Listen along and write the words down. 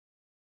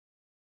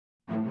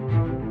The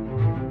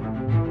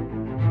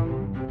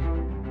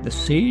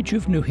Siege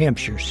of New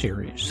Hampshire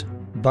series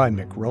by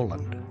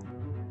McRoland.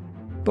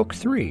 Book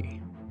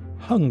 3,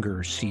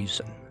 Hunger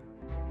Season.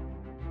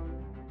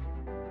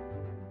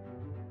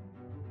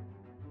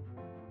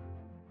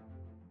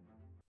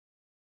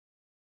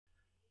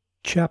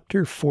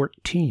 Chapter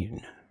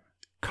 14,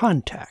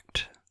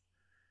 Contact.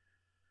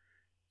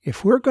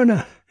 If we're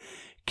gonna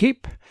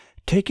keep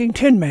taking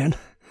Tin Man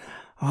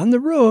on the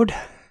road,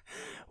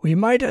 we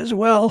might as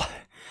well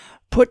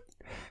put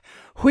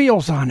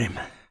wheels on him.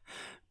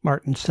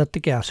 Martin set the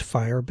gas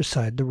fire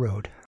beside the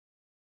road.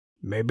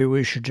 Maybe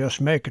we should just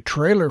make a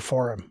trailer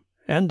for him,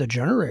 and the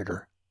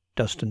generator,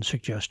 Dustin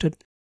suggested.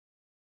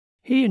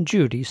 He and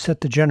Judy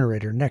set the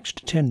generator next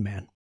to Tin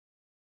Man.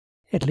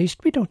 At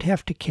least we don't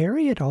have to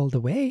carry it all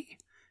the way,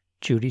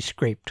 Judy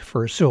scraped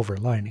for a silver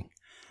lining.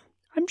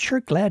 I'm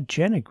sure glad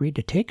Jen agreed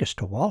to take us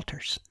to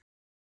Walter's.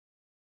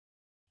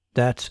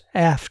 That's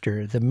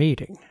after the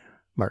meeting,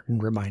 Martin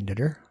reminded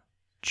her.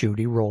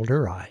 Judy rolled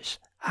her eyes.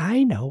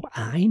 I know.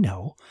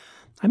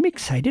 I'm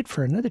excited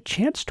for another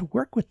chance to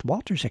work with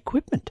Walter's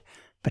equipment,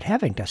 but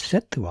having to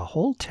sit through a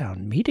whole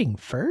town meeting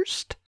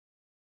first?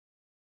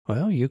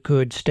 Well, you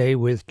could stay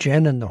with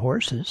Jen and the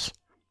horses.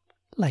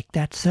 Like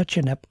that's such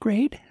an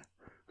upgrade?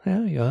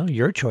 Well,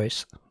 your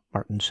choice,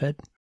 Martin said.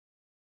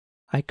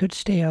 I could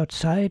stay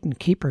outside and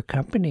keep her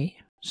company,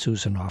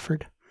 Susan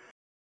offered.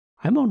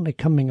 I'm only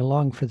coming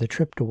along for the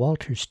trip to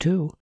Walter's,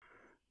 too.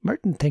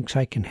 Martin thinks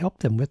I can help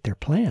them with their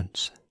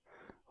plans.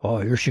 Oh,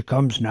 here she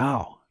comes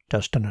now,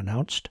 Dustin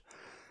announced.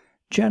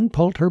 Jen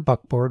pulled her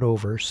buckboard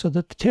over so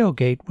that the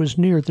tailgate was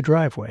near the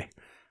driveway.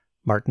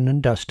 Martin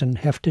and Dustin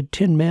hefted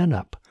Tin Man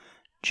up.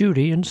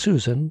 Judy and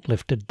Susan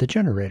lifted the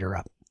generator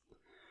up.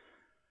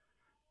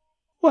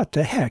 What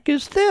the heck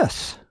is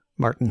this?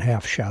 Martin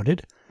half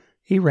shouted.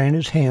 He ran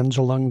his hands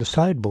along the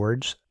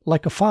sideboards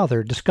like a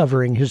father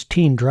discovering his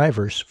teen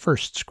driver's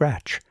first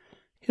scratch.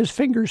 His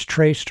fingers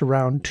traced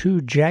around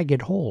 2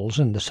 jagged holes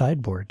in the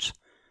sideboards.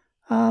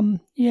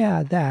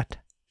 Yeah, that.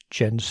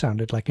 Jen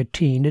sounded like a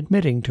teen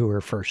admitting to her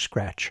first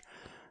scratch.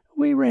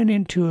 We ran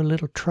into a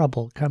little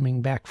trouble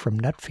coming back from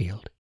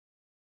Nutfield.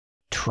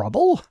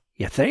 Trouble?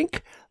 You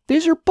think?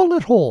 These are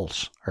bullet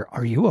holes.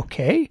 Are you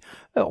okay?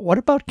 What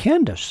about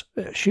Candace?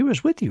 She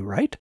was with you,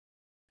 right?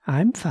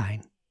 I'm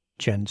fine,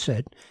 Jen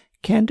said.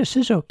 Candace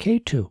is okay,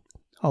 too,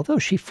 although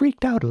she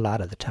freaked out a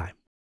lot of the time.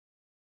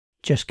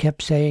 Just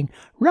kept saying,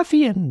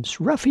 "Ruffians,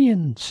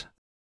 ruffians."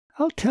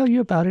 I'll tell you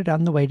about it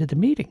on the way to the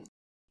meeting.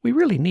 We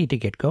really need to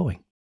get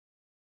going.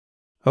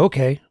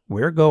 Okay,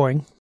 we're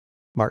going,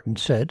 Martin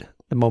said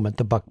the moment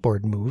the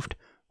buckboard moved.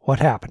 What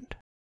happened?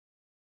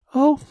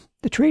 Oh,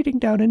 the trading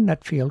down in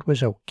Nutfield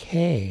was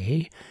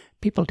okay.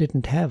 People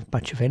didn't have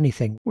much of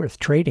anything worth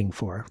trading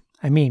for.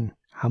 I mean,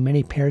 how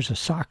many pairs of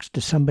socks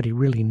does somebody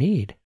really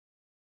need?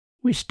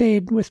 We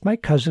stayed with my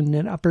cousin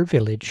in Upper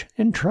Village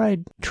and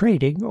tried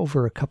trading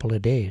over a couple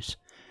of days.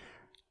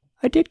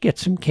 I did get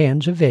some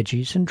cans of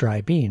veggies and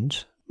dry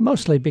beans,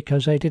 mostly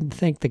because I didn't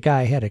think the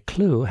guy had a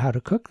clue how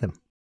to cook them.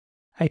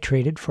 I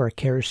traded for a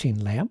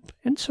kerosene lamp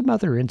and some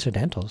other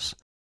incidentals.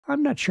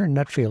 I'm not sure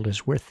Nutfield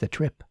is worth the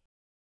trip.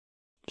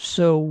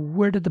 So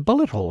where did the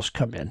bullet holes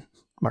come in?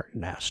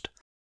 Martin asked.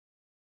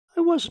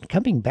 I wasn't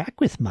coming back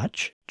with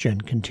much,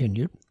 Jen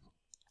continued.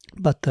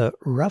 But the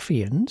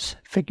ruffians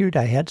figured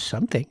I had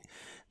something.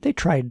 They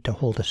tried to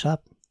hold us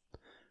up.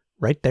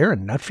 Right there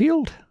in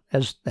Nutfield?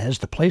 Has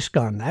the place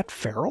gone that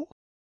feral?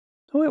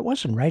 Oh, it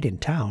wasn't right in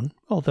town,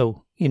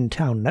 although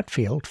in-town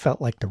Nutfield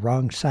felt like the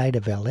wrong side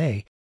of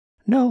L.A.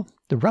 No,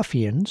 the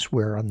ruffians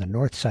were on the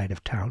north side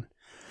of town.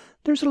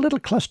 There's a little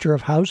cluster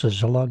of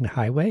houses along the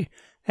highway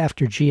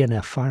after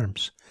G&F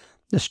Farms.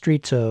 The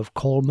streets of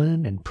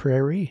Coleman and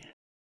Prairie.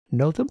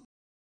 Know them?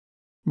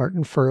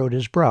 Martin furrowed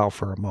his brow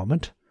for a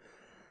moment.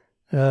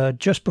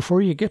 Just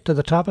before you get to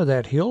the top of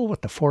that hill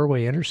with the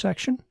 4-way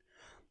intersection?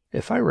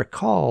 If I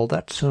recall,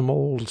 that's some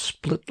old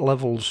split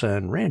levels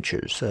and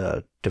ranches,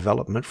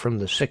 development from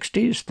the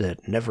 60s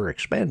that never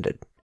expanded.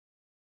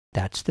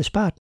 That's the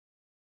spot.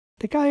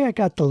 The guy I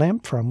got the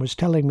lamp from was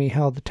telling me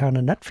how the town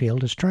of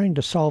Nutfield is trying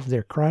to solve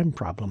their crime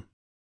problem.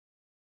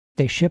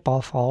 They ship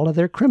off all of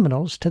their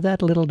criminals to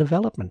that little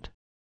development.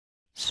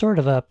 Sort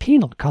of a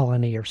penal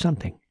colony or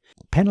something.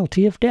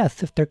 Penalty of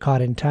death if they're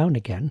caught in town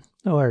again,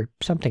 or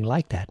something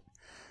like that.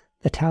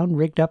 The town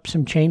rigged up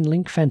some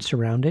chain-link fence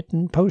around it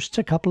and posts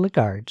a couple of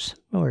guards,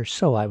 or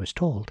so I was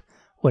told.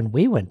 When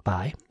we went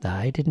by,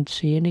 I didn't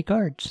see any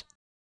guards.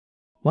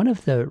 One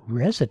of the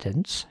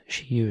residents,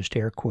 she used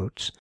air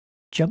quotes,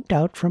 jumped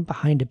out from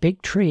behind a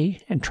big tree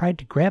and tried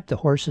to grab the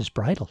horses'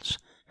 bridles.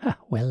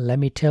 Well, let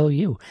me tell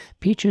you,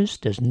 Peaches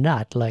does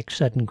not like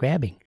sudden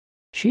grabbing.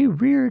 She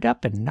reared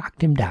up and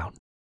knocked him down.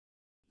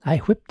 I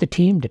whipped the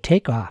team to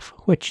take off,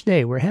 which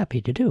they were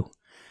happy to do.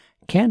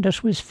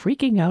 Candace was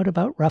freaking out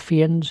about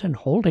ruffians and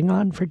holding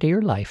on for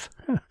dear life.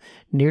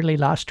 Nearly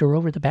lost her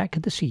over the back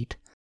of the seat.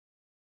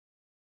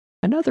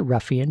 Another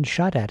ruffian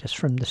shot at us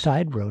from the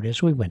side road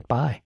as we went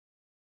by.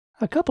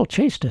 A couple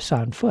chased us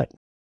on foot.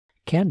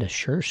 Candace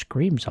sure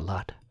screams a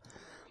lot.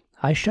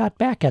 I shot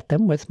back at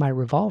them with my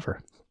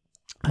revolver.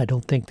 I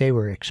don't think they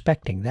were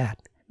expecting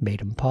that.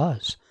 Made 'em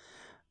pause.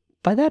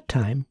 By that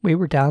time, we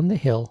were down the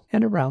hill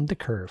and around the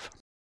curve.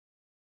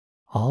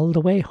 All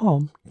the way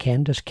home,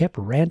 Candace kept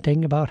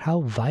ranting about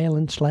how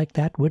violence like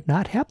that would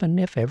not happen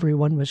if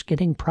everyone was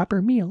getting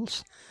proper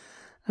meals.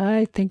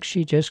 I think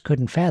she just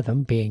couldn't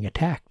fathom being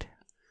attacked.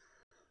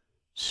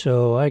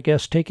 "So I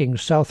guess taking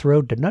South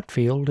Road to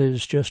Nutfield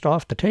is just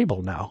off the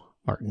table now,"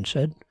 Martin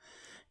said.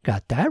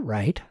 "Got that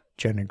right,"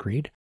 Jen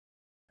agreed.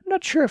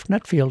 "Not sure if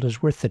Nutfield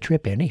is worth the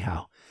trip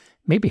anyhow.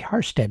 Maybe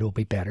Harstead will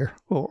be better,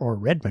 or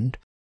Redmond.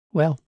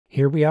 Well,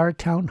 here we are at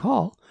Town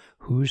Hall.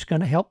 Who's going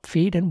to help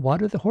feed and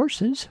water the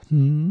horses,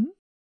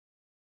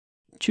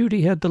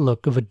 Judy had the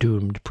look of a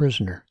doomed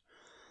prisoner.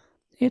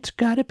 "It's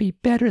got to be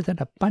better than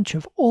a bunch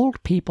of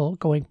old people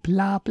going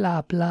blah,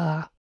 blah,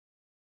 blah."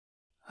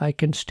 "I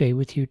can stay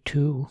with you,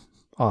 too,"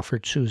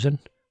 offered Susan.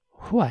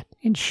 "What,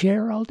 and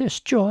share all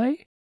this joy?"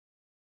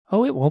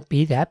 "Oh, it won't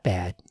be that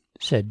bad,"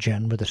 said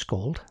Jen with a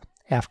scold.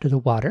 "After the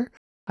water,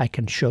 I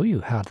can show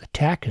you how the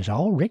tack is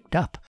all rigged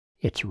up.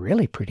 It's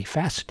really pretty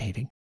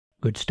fascinating.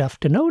 Good stuff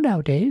to know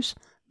nowadays.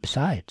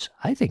 Besides,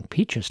 I think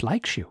Peaches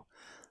likes you."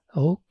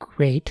 "Oh,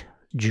 great,"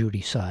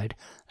 Judy sighed.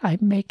 "I'm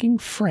making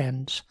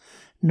friends.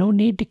 No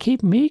need to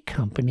keep me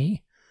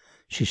company,"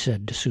 she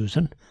said to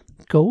Susan.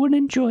 "Go and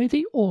enjoy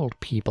the old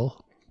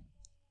people."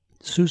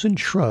 Susan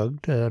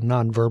shrugged a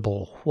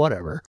nonverbal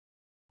whatever,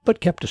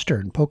 but kept a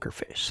stern poker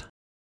face.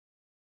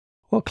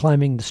 While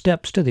climbing the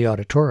steps to the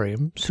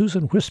auditorium,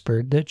 Susan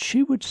whispered that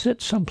she would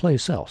sit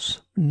someplace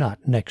else,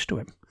 not next to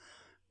him.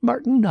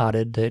 Martin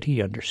nodded that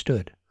he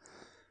understood.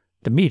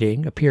 The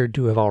meeting appeared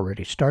to have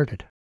already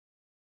started.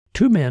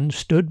 2 men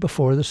stood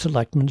before the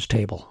selectmen's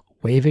table,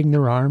 waving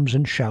their arms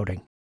and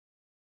shouting.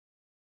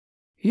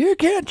 "You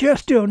can't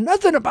just do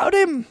nothing about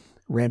him,"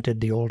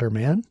 ranted the older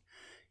man.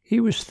 He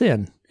was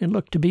thin and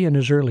looked to be in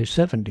his early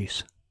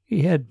 70s.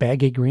 He had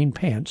baggy green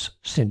pants,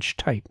 cinched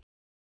tight.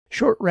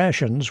 Short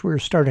rations were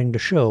starting to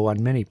show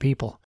on many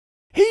people.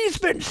 "He's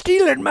been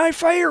stealing my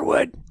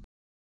firewood."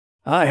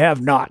 "I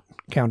have not,"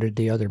 countered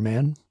the other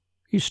man.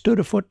 He stood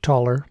a foot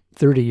taller,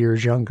 30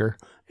 years younger,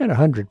 and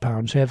 100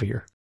 pounds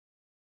heavier.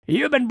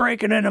 "You've been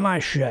breaking into my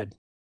shed.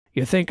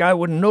 You think I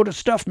wouldn't notice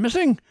stuff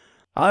missing?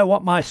 I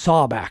want my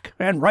saw back,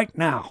 and right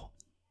now."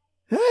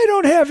 "I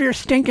don't have your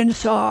stinking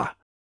saw."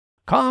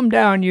 "Calm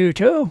down, you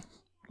two."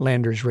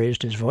 Landers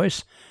raised his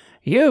voice.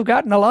 "You've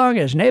gotten along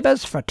as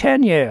neighbors for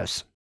 10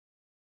 years.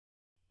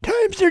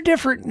 "Times are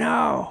different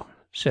now,"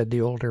 said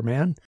the older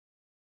man.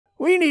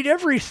 "We need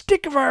every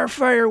stick of our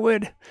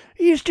firewood.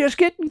 He's just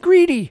getting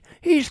greedy.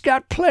 He's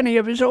got plenty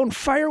of his own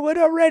firewood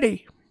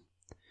already."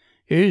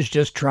 "He's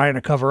just trying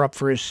to cover up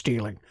for his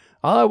stealing.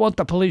 I want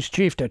the police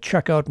chief to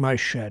check out my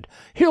shed.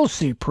 He'll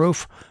see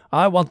proof.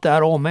 I want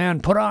that old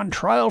man put on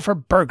trial for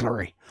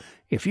burglary.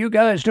 If you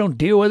guys don't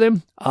deal with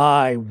him,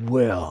 I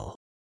will."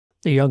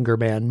 The younger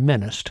man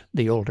menaced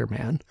the older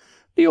man.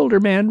 The older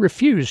man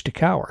refused to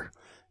cower.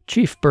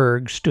 Chief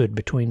Berg stood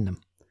between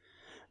them.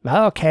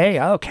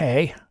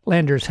 Okay.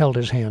 Landers held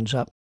his hands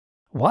up.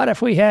 "What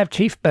if we have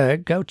Chief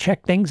Berg go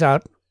check things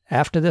out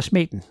after this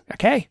meeting,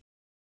 okay?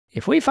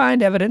 If we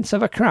find evidence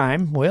of a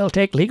crime, we'll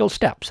take legal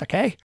steps,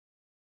 okay?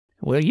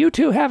 Will you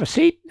two have a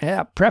seat,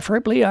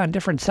 preferably on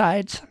different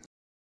sides?"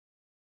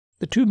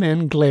 The 2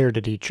 men glared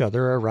at each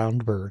other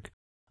around Berg.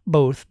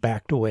 Both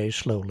backed away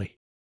slowly.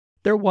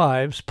 Their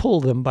wives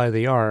pulled them by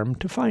the arm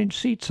to find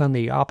seats on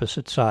the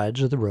opposite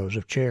sides of the rows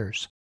of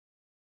chairs.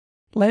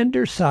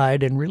 Landers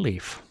sighed in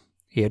relief.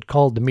 He had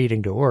called the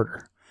meeting to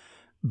order.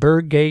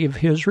 Berg gave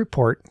his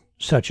report,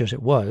 such as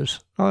it was,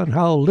 on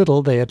how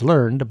little they had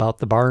learned about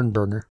the barn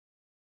burner.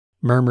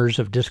 Murmurs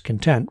of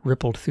discontent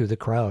rippled through the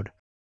crowd.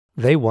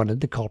 They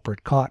wanted the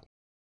culprit caught.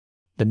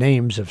 The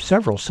names of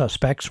several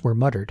suspects were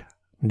muttered.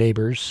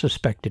 Neighbors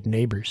suspected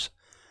neighbors.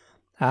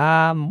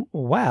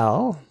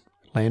 Well,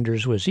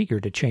 Landers was eager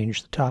to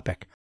change the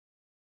topic.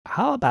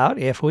 "How about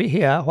if we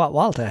hear what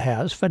Walter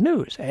has for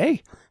news, eh?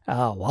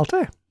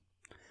 Walter?"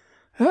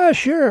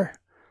 Sure."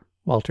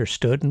 Walter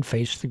stood and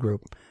faced the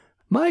group.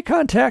 "My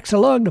contacts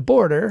along the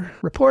border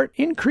report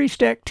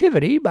increased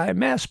activity by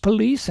mass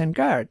police and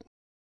guard."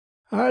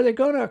 "Are they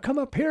going to come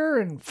up here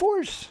in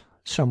force?"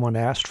 someone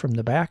asked from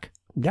the back.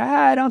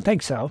 "I don't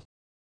think so.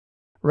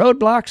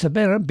 Roadblocks have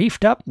been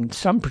beefed up and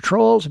some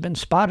patrols have been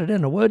spotted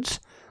in the woods.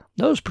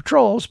 Those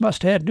patrols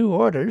must have had new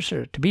orders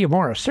to be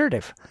more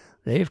assertive.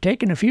 They've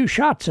taken a few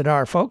shots at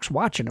our folks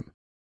watching them.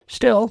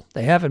 Still,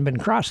 they haven't been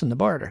crossing the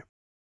border.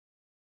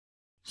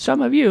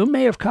 Some of you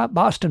may have caught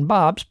Boston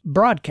Bob's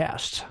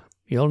broadcasts.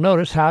 You'll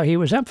notice how he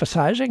was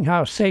emphasizing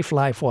how safe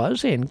life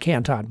was in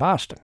Canton,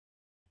 Boston.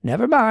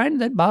 Never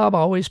mind that Bob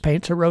always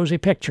paints a rosy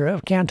picture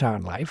of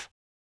Canton life.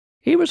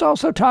 He was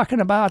also talking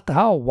about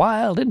how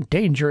wild and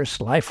dangerous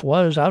life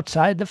was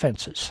outside the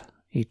fences.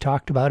 He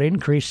talked about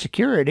increased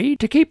security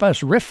to keep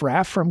us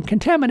riffraff from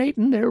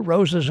contaminating their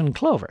roses and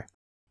clover.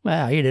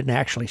 Well, he didn't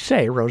actually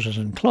say roses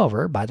and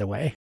clover, by the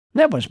way.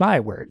 That was my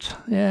words.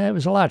 It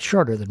was a lot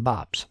shorter than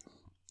Bob's.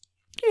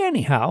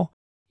 Anyhow,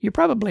 You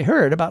probably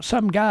heard about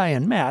some guy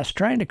in Mass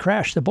trying to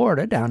crash the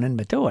border down in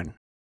Methuen."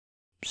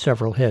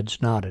 Several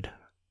heads nodded.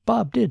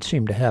 Bob did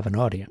seem to have an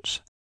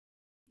audience.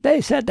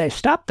 "They said they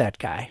stopped that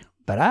guy,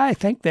 but I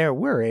think they're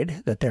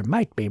worried that there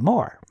might be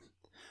more."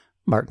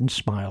 Martin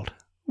smiled.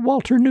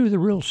 Walter knew the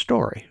real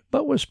story,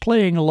 but was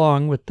playing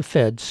along with the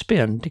Fed's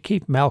spin to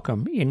keep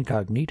Malcolm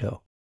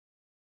incognito.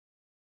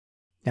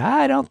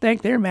 "I don't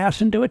think they're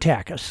massing to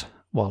attack us,"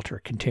 Walter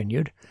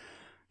continued.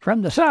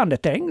 "From the sound of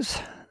things,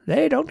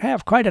 they don't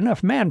have quite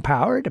enough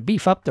manpower to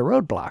beef up the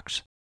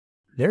roadblocks.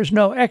 There's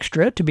no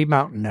extra to be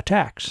mounting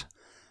attacks."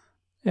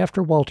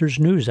 After Walter's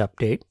news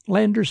update,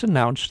 Landers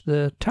announced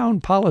the town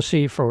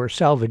policy for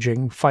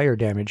salvaging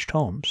fire-damaged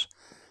homes.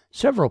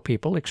 Several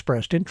people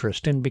expressed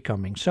interest in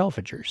becoming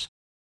salvagers.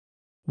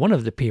 One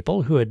of the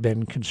people who had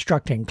been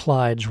constructing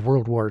Clyde's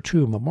World War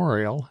II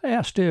memorial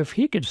asked if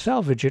he could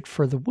salvage it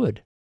for the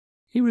wood.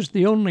 He was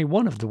the only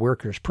one of the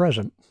workers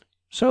present,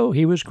 so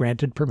he was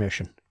granted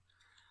permission.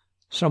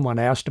 Someone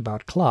asked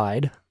about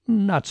Clyde,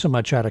 not so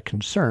much out of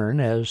concern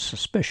as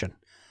suspicion.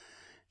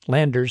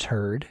 Landers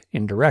heard,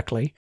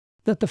 indirectly,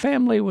 that the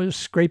family was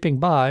scraping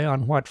by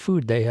on what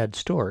food they had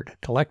stored,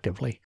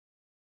 collectively.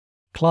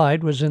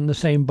 Clyde was in the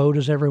same boat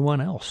as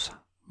everyone else.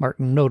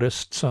 Martin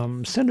noticed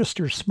some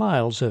sinister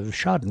smiles of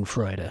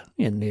schadenfreude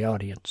in the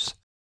audience.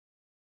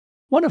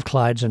 One of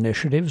Clyde's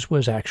initiatives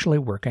was actually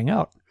working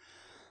out.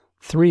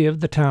 3 of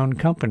the town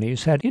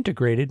companies had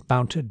integrated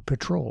mounted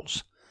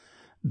patrols.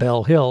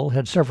 Bell Hill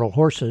had several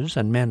horses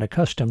and men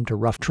accustomed to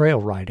rough trail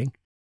riding.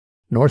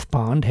 North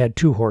Pond had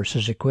 2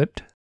 horses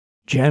equipped.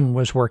 Jen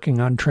was working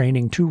on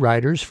training 2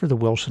 riders for the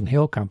Wilson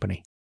Hill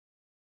Company.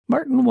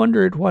 Martin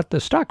wondered what the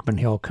Stockman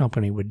Hill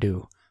Company would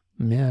do.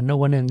 No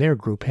one in their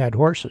group had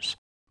horses,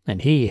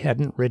 and he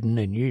hadn't ridden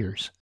in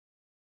years.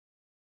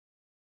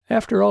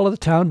 After all of the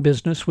town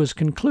business was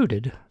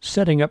concluded,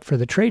 setting up for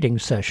the trading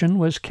session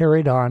was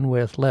carried on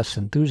with less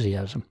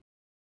enthusiasm.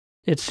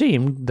 It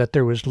seemed that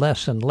there was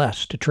less and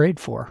less to trade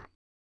for,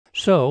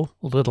 so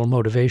little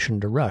motivation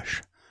to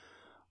rush.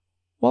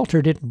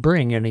 Walter didn't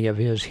bring any of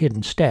his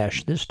hidden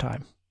stash this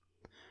time.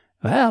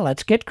 "Well,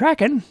 let's get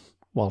cracking,"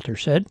 Walter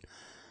said.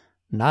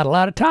 "Not a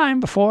lot of time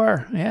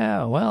before,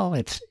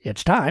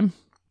 it's time."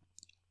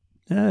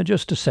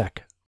 Just a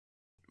sec."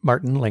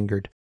 Martin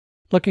lingered,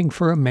 looking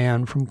for a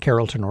man from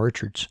Carrollton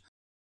Orchards.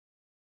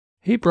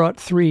 He brought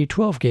 3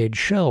 12-gauge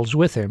shells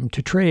with him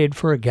to trade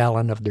for a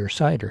gallon of their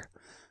cider.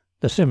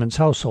 The Simmons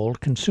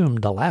household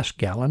consumed the last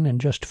gallon in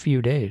just a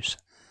few days.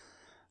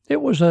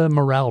 It was a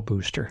morale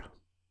booster.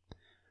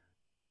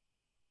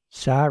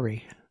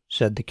 "Sorry,"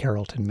 said the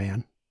Carrollton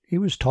man. He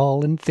was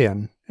tall and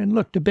thin and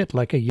looked a bit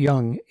like a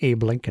young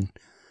Abe Lincoln.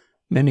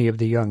 Many of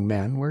the young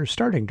men were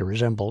starting to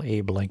resemble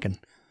Abe Lincoln.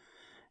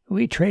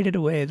 "We traded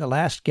away the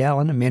last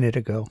gallon a minute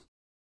ago.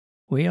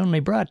 We only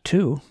brought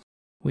 2.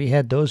 We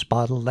had those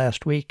bottled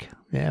last week.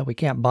 We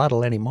can't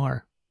bottle any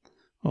more."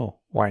 "Oh,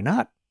 why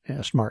not?"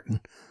 asked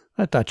Martin.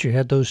 "I thought you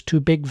had those 2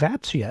 big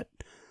vats yet."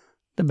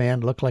 The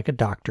man looked like a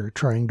doctor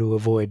trying to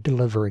avoid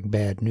delivering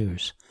bad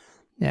news.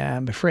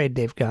 "I'm afraid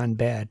they've gone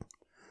bad."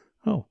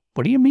 "Oh,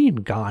 what do you mean,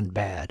 gone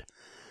bad?"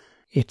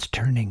 "It's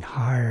turning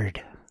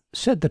hard,"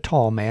 said the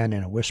tall man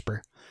in a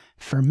whisper.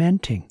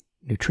 "Fermenting.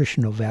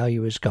 Nutritional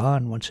value is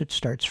gone once it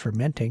starts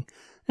fermenting,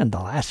 and the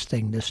last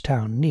thing this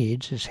town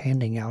needs is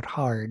handing out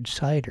hard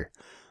cider.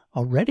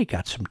 Already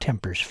got some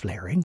tempers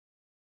flaring.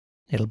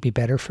 It'll be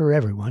better for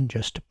everyone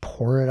just to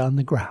pour it on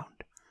the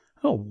ground."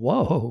 "Oh,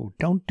 whoa,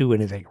 don't do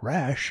anything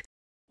rash."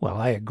 "Well,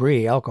 I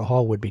agree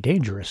alcohol would be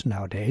dangerous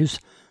nowadays.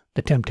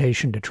 The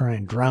temptation to try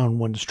and drown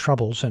one's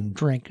troubles in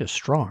drink is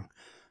strong.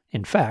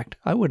 In fact,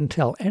 I wouldn't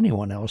tell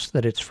anyone else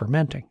that it's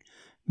fermenting.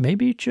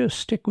 Maybe just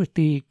stick with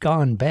the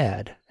gone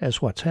bad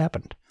as what's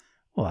happened."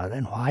 "Well,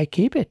 then why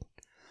keep it?"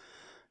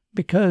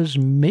 "Because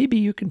maybe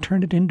you can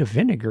turn it into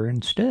vinegar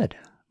instead,"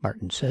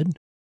 Martin said.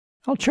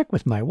 "I'll check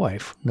with my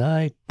wife.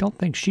 I don't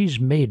think she's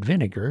made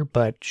vinegar,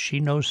 but she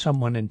knows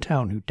someone in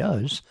town who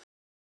does.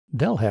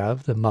 They'll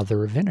have the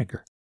mother of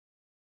vinegar.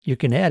 You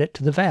can add it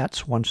to the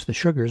vats once the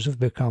sugars have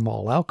become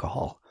all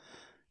alcohol.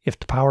 If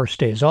the power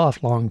stays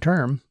off long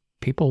term,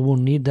 people will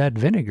need that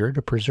vinegar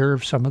to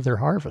preserve some of their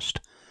harvest.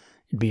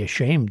 It'd be a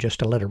shame just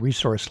to let a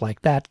resource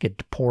like that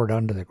get poured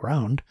onto the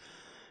ground.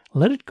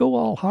 Let it go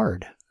all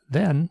hard,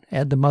 then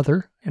add the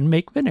mother and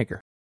make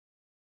vinegar."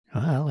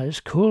 "Well, as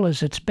cool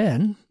as it's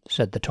been,"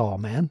 said the tall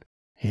man.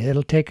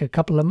 "It'll take a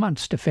couple of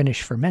months to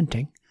finish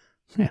fermenting."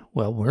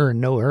 "Well, we're in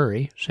no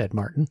hurry," said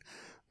Martin.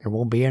 "There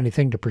won't be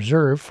anything to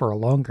preserve for a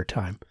longer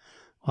time.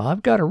 Well,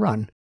 I've got to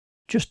run.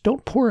 Just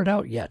don't pour it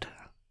out yet,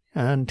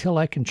 until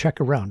I can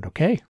check around,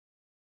 okay?"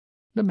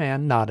 The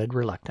man nodded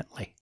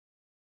reluctantly.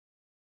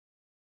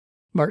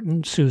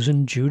 Martin,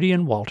 Susan, Judy,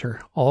 and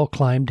Walter all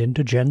climbed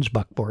into Jen's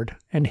buckboard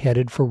and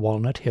headed for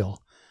Walnut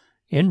Hill.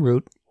 En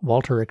route,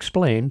 Walter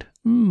explained,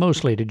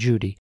 mostly to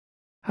Judy,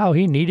 how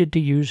he needed to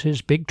use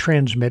his big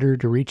transmitter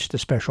to reach the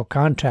special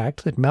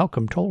contact that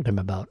Malcolm told him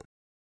about.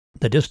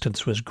 The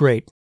distance was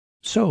great,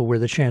 so were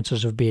the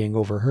chances of being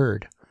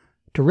overheard.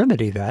 To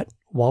remedy that,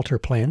 Walter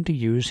planned to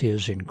use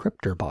his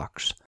encryptor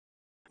box.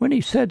 When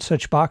he said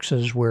such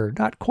boxes were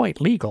not quite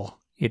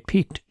legal, it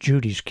piqued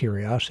Judy's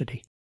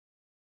curiosity.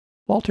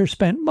 Walter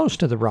spent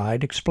most of the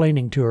ride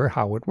explaining to her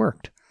how it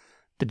worked.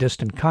 The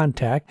distant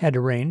contact had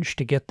arranged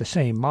to get the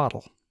same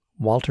model.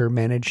 Walter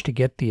managed to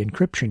get the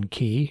encryption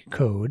key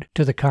code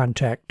to the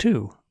contact,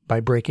 too, by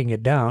breaking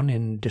it down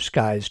in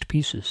disguised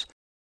pieces.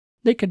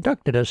 They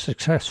conducted a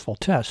successful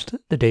test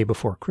the day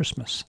before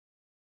Christmas.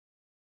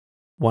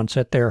 Once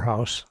at their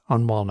house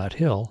on Walnut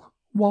Hill,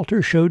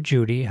 Walter showed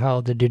Judy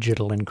how the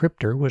digital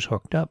encryptor was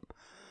hooked up.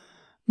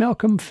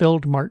 Malcolm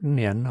filled Martin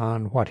in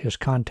on what his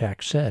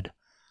contact said.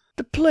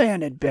 The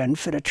plan had been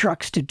for the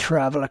trucks to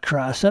travel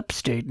across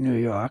upstate New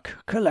York,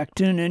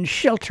 collecting and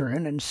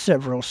sheltering in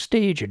several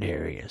staging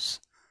areas.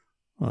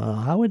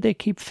 How would they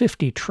keep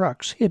 50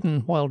 trucks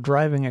hidden while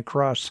driving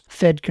across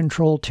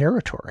Fed-controlled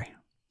territory?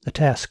 The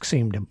task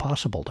seemed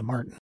impossible to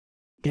Martin.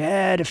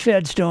 Yeah, the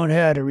feds don't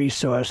have the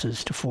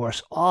resources to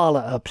force all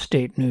of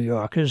upstate New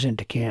Yorkers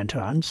into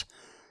cantons.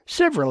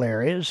 Several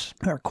areas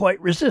are quite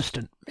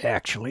resistant,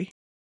 actually.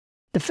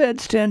 The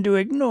feds tend to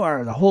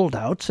ignore the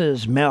holdouts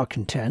as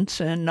malcontents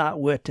and not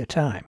worth their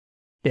time.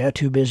 They're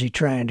too busy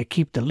trying to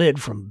keep the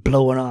lid from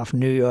blowing off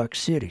New York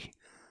City.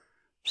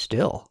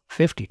 Still,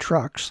 50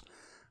 trucks.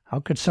 How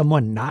could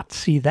someone not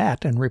see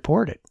that and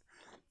report it?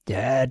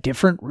 Yeah,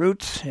 different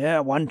routes,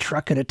 one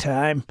truck at a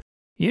time.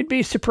 You'd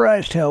be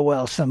surprised how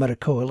well some of the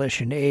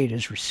coalition aid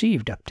is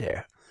received up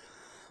there.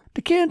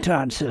 The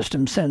canton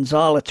system sends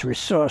all its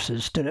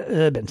resources to the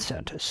urban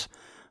centers.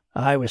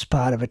 I was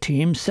part of a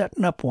team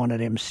setting up one of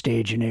them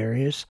staging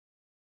areas.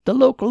 The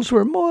locals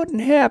were more than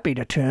happy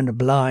to turn a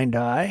blind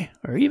eye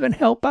or even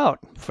help out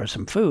for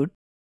some food.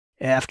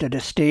 After the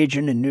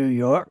staging in New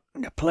York,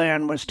 the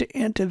plan was to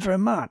enter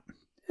Vermont,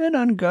 an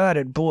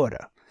unguarded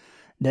border,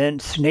 then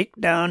snake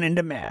down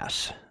into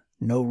Mass.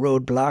 No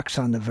roadblocks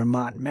on the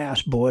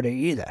Vermont-Mass border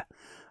either.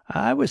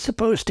 I was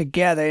supposed to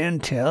gather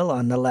intel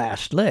on the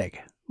last leg,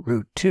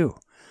 Route 2,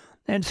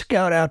 and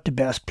scout out the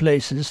best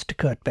places to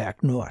cut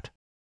back north.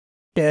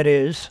 That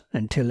is,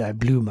 until I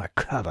blew my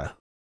cover.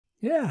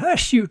 Yeah,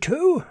 hush, you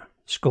two,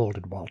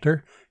 scolded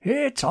Walter.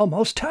 It's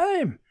almost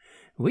time.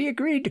 We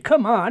agreed to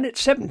come on at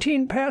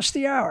 17 past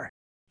the hour.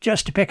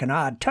 Just to pick an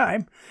odd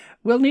time,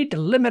 we'll need to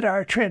limit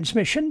our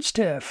transmissions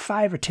to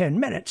 5 or 10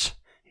 minutes.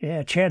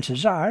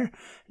 Chances are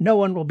no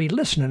one will be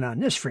listening on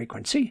this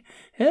frequency,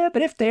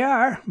 but if they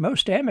are,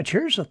 most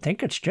amateurs will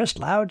think it's just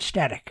loud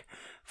static.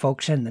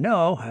 Folks in the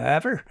know,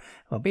 however,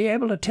 will be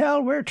able to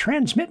tell we're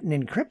transmitting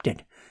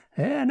encrypted.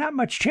 Not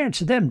much chance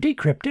of them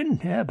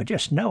decrypting, but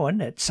just knowing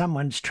that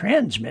someone's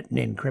transmitting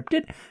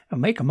encrypted will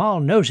make 'em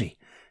all nosy.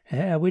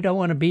 We don't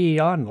want to be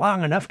on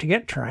long enough to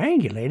get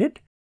triangulated.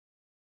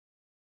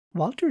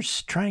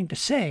 Walter's trying to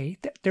say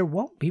that there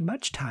won't be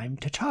much time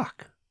to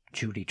talk,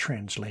 Judy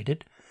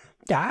translated.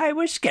 I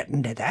was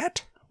getting to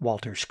that,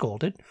 Walter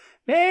scolded.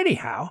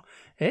 Anyhow,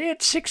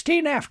 it's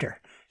 16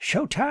 after.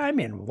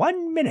 Showtime in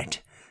 1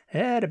 minute.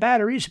 The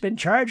batteries have been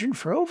charging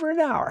for over an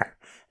hour.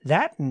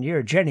 That and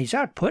your Jenny's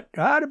output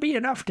ought to be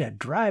enough to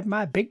drive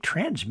my big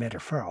transmitter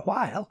for a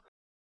while.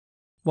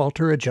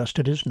 Walter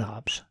adjusted his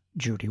knobs.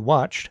 Judy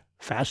watched,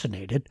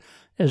 fascinated,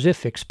 as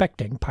if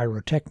expecting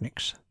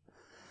pyrotechnics.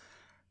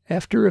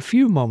 After a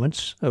few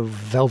moments of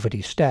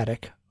velvety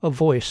static, a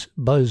voice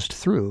buzzed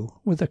through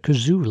with a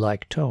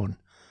kazoo-like tone.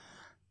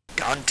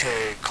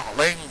 Dante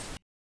calling.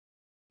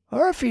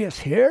 Orpheus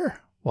here,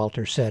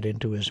 Walter said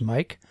into his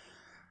mic.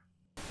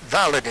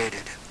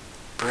 Validated.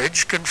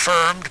 Bridge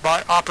confirmed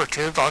by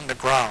operative on the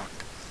ground.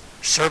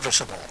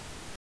 Serviceable.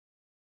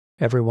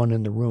 Everyone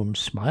in the room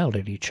smiled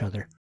at each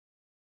other.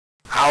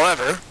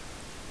 However,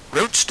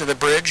 routes to the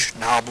bridge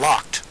now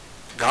blocked.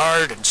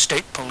 Guard and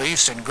state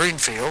police in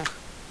Greenfield.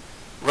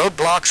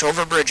 Roadblocks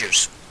over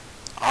bridges.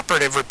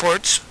 Operative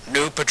reports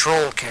new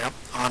patrol camp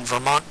on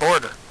Vermont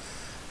border.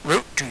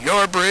 Route to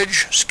your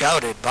bridge,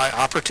 scouted by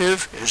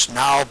operative, is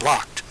now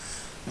blocked.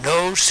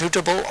 No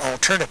suitable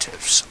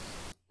alternatives.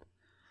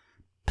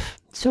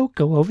 So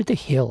go over the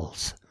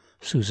hills,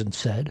 Susan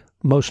said,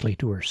 mostly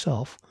to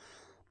herself.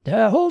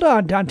 Hold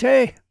on,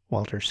 Dante,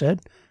 Walter said.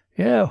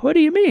 What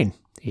do you mean?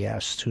 He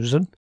asked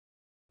Susan.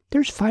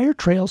 There's fire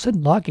trails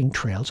and logging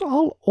trails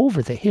all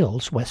over the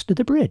hills west of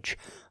the bridge.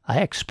 I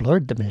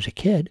explored them as a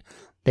kid.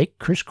 They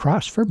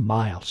crisscross for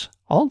miles,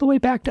 all the way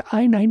back to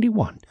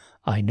I-91.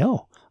 I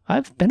know.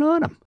 I've been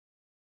on them.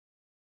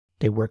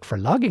 They work for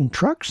logging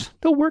trucks.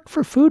 They'll work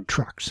for food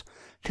trucks.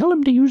 Tell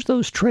them to use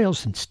those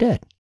trails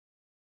instead.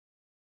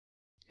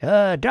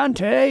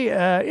 Dante,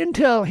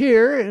 intel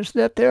here is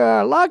that there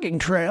are logging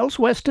trails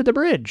west of the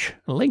bridge,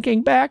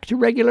 linking back to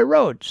regular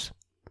roads.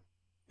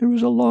 There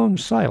was a long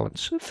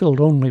silence, filled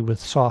only with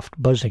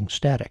soft buzzing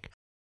static,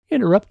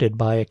 interrupted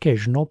by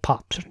occasional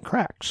pops and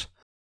cracks.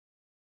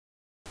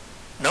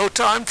 No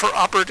time for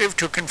operative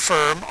to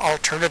confirm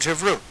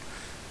alternative route.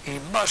 He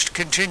must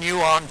continue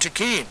on to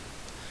Keene.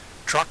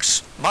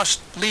 Trucks must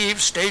leave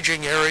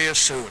staging area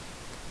soon.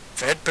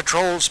 Fed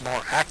patrols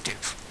more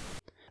active.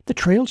 The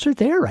trails are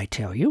there, I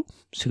tell you,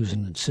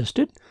 Susan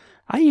insisted.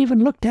 I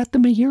even looked at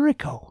them a year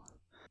ago.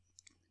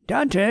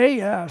 Dante,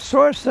 a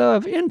source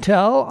of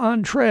intel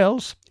on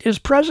trails, is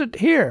present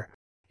here.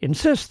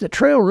 Insists that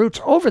trail routes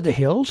over the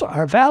hills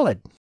are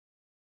valid.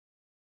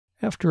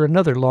 After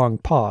another long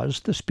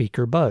pause, the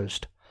speaker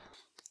buzzed.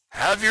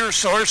 Have your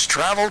source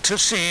traveled to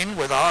scene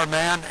with our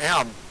man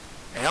M.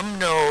 M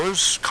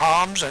knows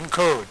comms and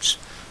codes.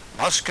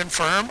 Must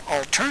confirm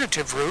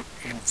alternative route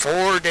in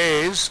 4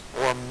 days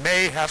or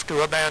may have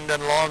to abandon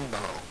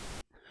Longbow.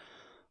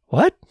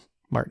 What?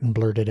 Martin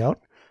blurted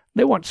out.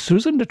 They want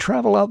Susan to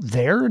travel out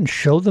there and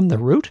show them the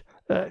route?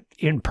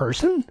 In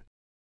person?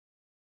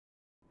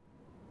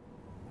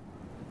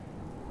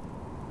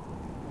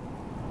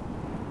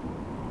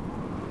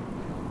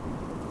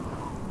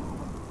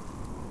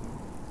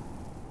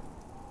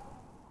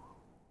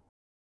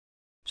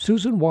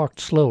 Susan walked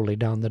slowly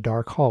down the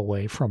dark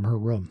hallway from her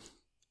room,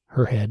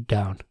 her head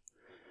down.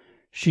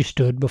 She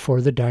stood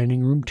before the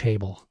dining room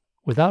table,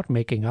 without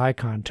making eye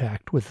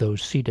contact with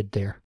those seated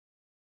there.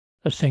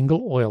 A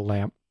single oil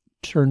lamp,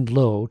 turned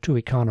low to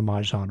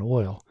economize on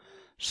oil,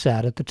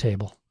 sat at the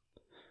table.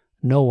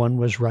 No one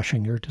was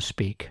rushing her to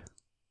speak.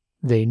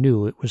 They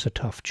knew it was a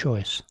tough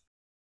choice.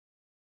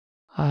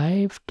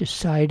 "I've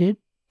decided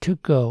to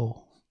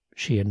go,"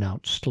 she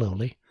announced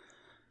slowly.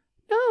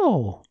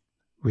 "No.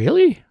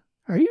 Really?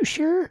 Are you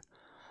sure?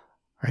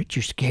 Aren't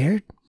you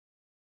scared?"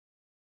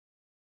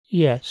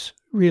 "Yes,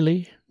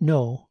 really,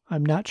 no,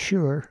 I'm not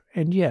sure,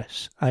 and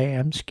yes, I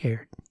am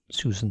scared,"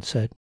 Susan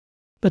said.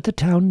 "But the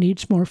town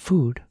needs more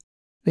food.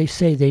 They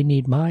say they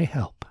need my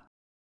help."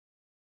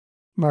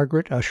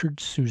 Margaret ushered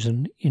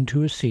Susan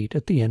into a seat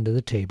at the end of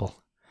the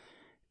table.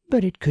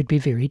 "But it could be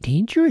very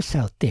dangerous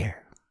out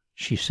there,"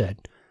 she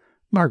said.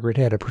 Margaret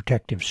had a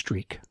protective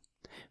streak.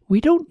 "We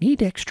don't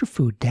need extra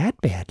food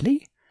that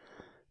badly."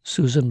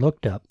 Susan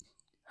looked up.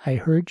 "I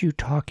heard you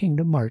talking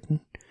to Martin.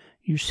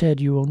 You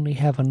said you only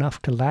have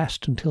enough to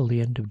last until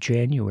the end of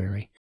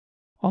January.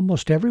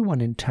 Almost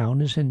everyone in town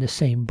is in the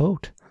same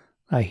boat.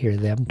 I hear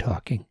them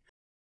talking.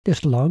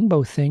 This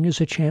Longbow thing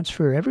is a chance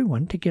for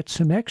everyone to get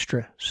some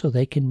extra so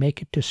they can make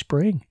it to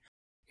spring.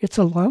 It's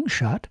a long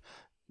shot,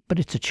 but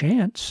it's a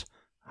chance.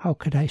 How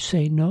could I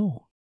say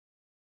no?"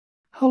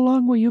 "How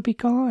long will you be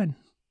gone?"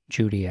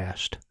 Judy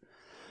asked.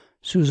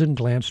 Susan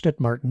glanced at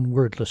Martin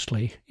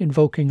wordlessly,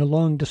 invoking a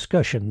long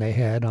discussion they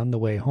had on the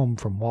way home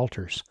from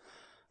Walter's.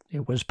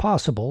 It was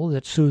possible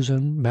that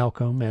Susan,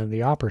 Malcolm, and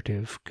the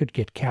operative could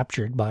get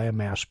captured by a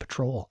mass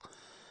patrol.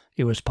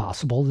 It was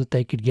possible that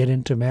they could get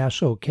into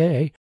Mass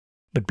okay,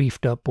 but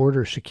beefed-up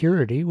border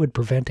security would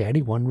prevent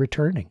anyone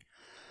returning.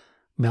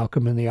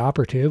 Malcolm and the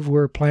operative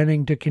were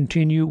planning to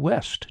continue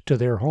west to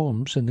their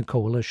homes in the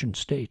coalition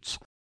states.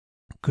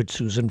 Could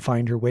Susan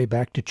find her way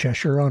back to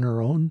Cheshire on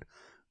her own?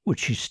 Would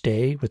she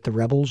stay with the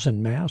rebels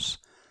en masse?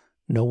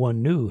 No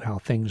one knew how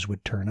things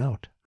would turn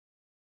out.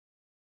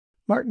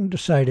 Martin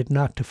decided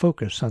not to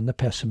focus on the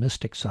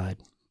pessimistic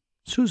side.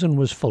 Susan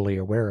was fully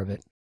aware of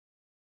it.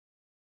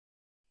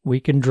 "We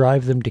can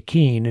drive them to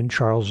Keene in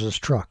Charles's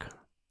truck.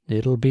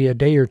 It'll be a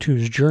day or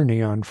two's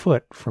journey on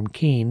foot from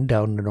Keene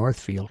down to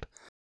Northfield.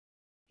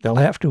 They'll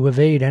have to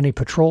evade any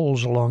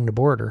patrols along the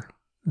border.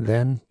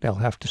 Then they'll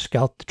have to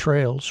scout the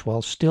trails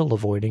while still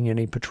avoiding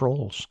any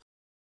patrols.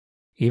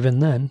 Even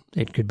then,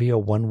 it could be a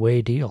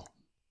one-way deal."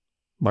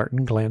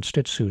 Martin glanced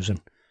at Susan.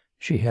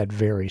 She had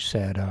very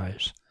sad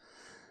eyes.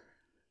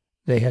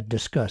 They had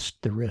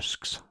discussed the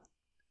risks.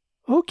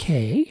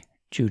 "Okay,"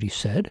 Judy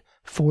said.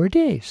 4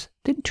 days,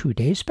 then 2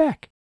 days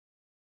back.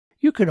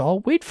 You could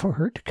all wait for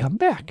her to come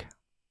back."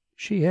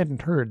 She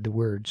hadn't heard the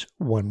words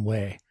 "one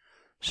way."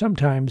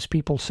 Sometimes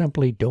people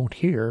simply don't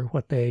hear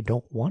what they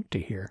don't want to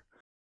hear.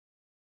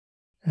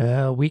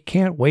 We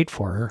can't wait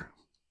for her."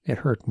 It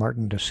hurt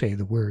Martin to say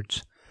the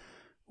words.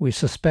 "We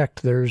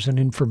suspect there's an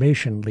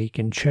information leak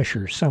in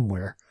Cheshire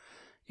somewhere.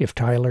 If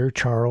Tyler,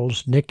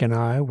 Charles, Nick, and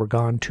I were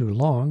gone too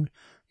long,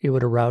 it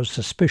would arouse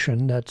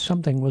suspicion that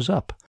something was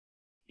up.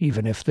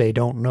 Even if they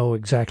don't know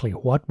exactly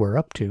what we're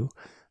up to,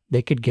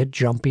 they could get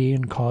jumpy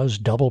and cause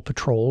double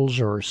patrols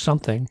or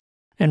something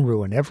and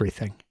ruin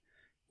everything.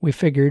 We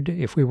figured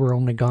if we were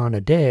only gone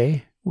a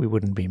day, we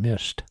wouldn't be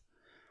missed."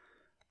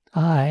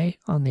 "I,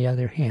 on the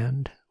other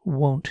hand,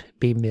 won't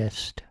be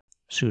missed,"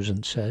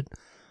 Susan said.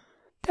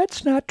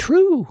 "That's not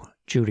true."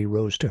 Judy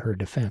rose to her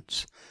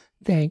defense.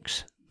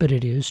 "Thanks, but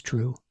it is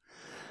true.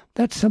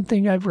 That's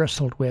something I've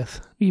wrestled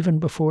with, even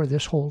before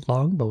this whole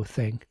Longbow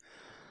thing.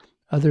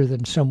 Other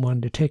than someone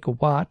to take a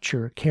watch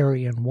or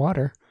carry in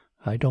water,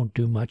 I don't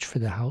do much for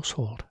the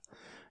household.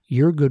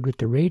 You're good with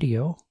the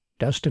radio.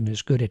 Dustin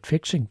is good at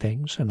fixing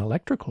things and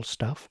electrical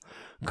stuff.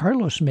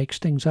 Carlos makes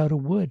things out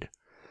of wood."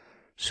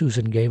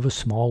 Susan gave a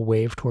small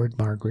wave toward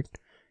Margaret.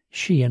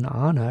 "She and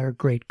Anna are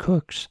great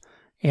cooks.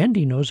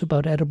 Andy knows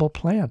about edible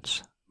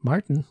plants.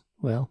 Martin,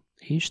 well,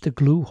 he's the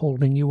glue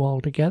holding you all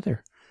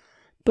together.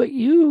 But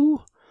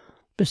you...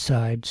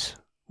 Besides,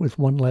 with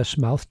one less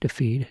mouth to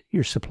feed,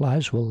 your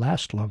supplies will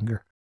last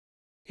longer.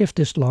 If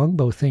this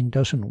Longbow thing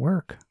doesn't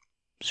work..."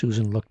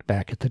 Susan looked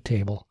back at the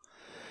table.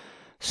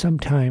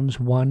 "Sometimes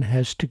one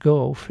has to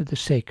go for the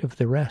sake of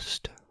the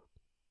rest."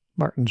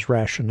 Martin's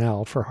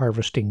rationale for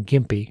harvesting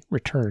Gimpy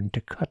returned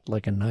to cut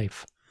like a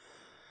knife.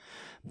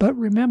 "But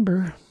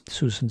remember,"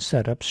 Susan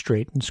sat up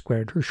straight and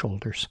squared her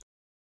shoulders,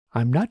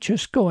 "I'm not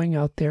just going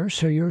out there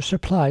so your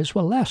supplies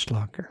will last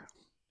longer."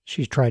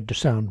 She tried to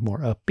sound more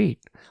upbeat.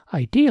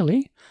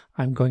 "Ideally,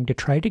 I'm going to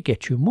try to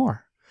get you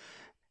more.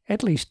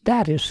 At least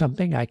that is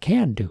something I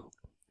can do."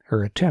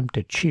 Her attempt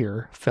at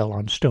cheer fell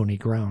on stony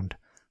ground.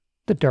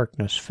 The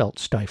darkness felt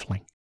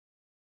stifling.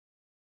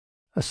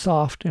 A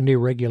soft and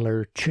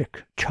irregular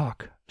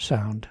chick-chock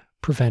sound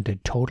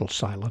prevented total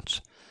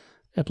silence.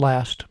 At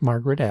last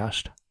Margaret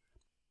asked,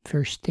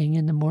 "First thing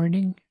in the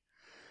morning?"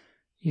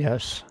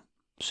 "Yes,"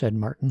 said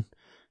Martin.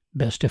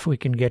 "Best if we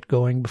can get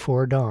going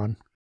before dawn.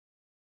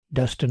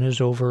 Dustin is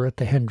over at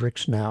the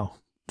Hendricks now,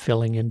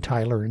 filling in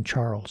Tyler and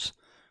Charles.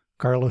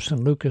 Carlos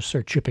and Lucas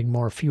are chipping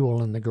more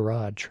fuel in the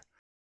garage.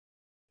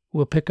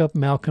 We'll pick up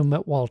Malcolm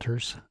at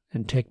Walter's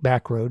and take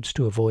back roads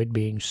to avoid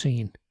being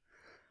seen.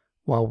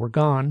 While we're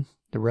gone,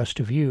 the rest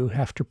of you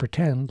have to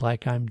pretend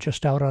like I'm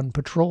just out on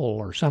patrol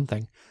or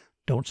something.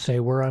 Don't say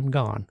where I'm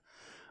gone,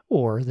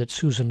 or that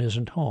Susan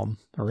isn't home,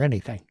 or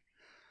anything."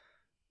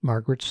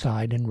 Margaret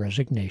sighed in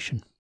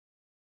resignation.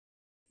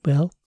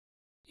 "Well,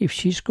 if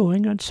she's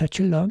going on such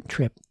a long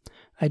trip,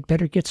 I'd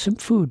better get some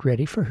food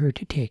ready for her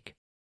to take."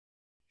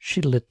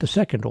 She lit the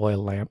second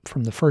oil lamp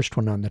from the first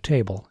one on the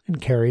table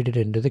and carried it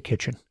into the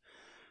kitchen.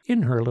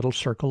 In her little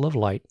circle of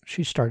light,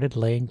 she started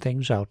laying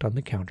things out on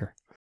the counter.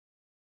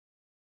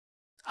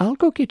 "I'll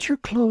go get your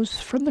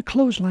clothes from the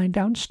clothesline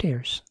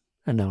downstairs,"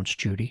 announced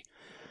Judy.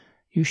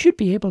 "You should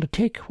be able to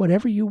take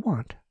whatever you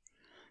want.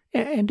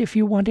 And if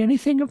you want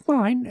anything of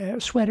mine,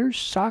 sweaters,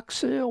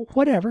 socks,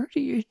 whatever,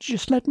 you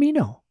just let me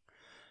know."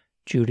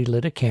 Judy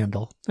lit a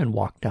candle and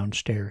walked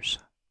downstairs.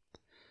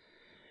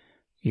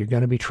 "You're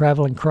going to be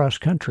traveling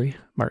cross-country,"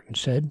 Martin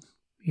said.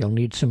 "You'll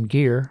need some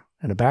gear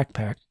and a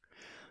backpack.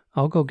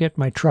 I'll go get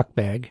my truck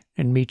bag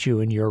and meet you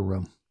in your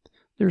room.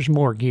 There's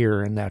more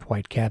gear in that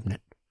white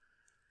cabinet."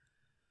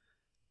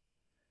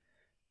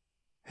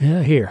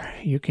 "Here,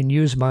 you can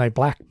use my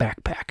black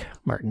backpack,"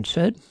 Martin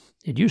said.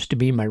 "It used to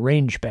be my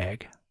range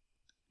bag."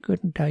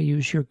 "Couldn't I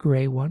use your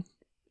gray one?"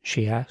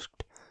 she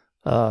asked.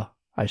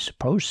 I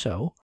suppose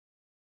so."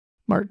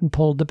 Martin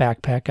pulled the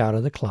backpack out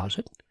of the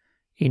closet.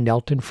 He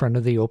knelt in front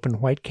of the open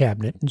white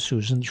cabinet in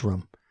Susan's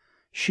room.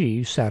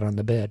 She sat on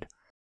the bed.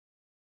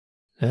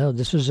 "Well,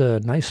 this is a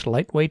nice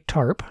lightweight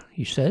tarp,"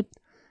 he said.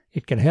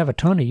 "It can have a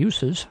ton of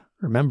uses.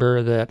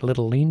 Remember that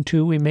little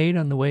lean-to we made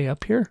on the way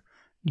up here?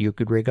 You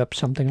could rig up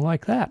something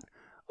like that.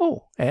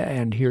 Oh,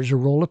 and here's a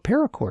roll of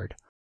paracord."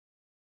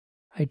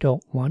 "I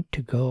don't want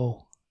to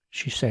go,"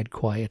 she said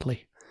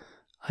quietly.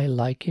 "I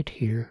like it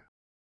here."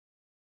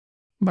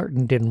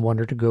 Martin didn't want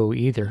her to go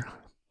either.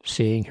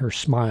 Seeing her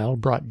smile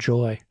brought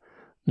joy.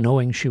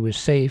 Knowing she was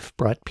safe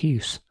brought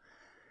peace.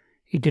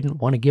 He didn't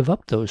want to give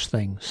up those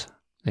things,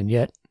 and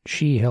yet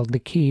she held the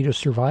key to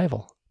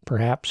survival,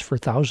 perhaps for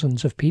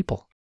thousands of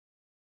people.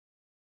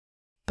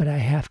 "But I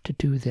have to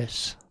do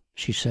this,"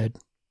 she said.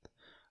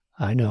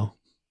 "I know."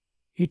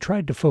 He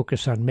tried to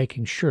focus on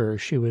making sure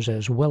she was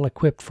as well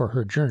equipped for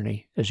her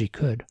journey as he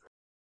could.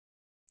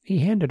 He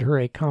handed her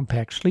a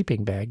compact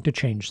sleeping bag to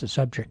change the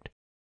subject.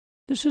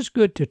 "This is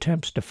good to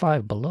temps to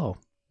 5 below.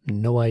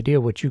 No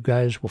idea what you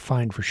guys will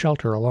find for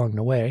shelter along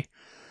the way.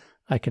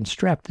 I can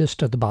strap this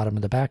to the bottom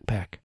of the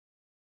backpack."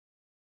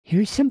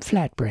 "Here's some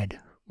flatbread,"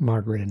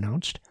 Margaret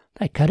announced.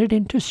 "I cut it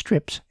into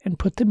strips and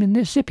put them in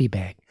this zippy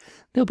bag.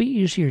 They'll be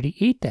easier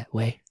to eat that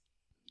way."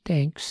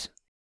 "Thanks."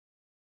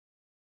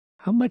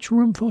 "How much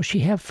room will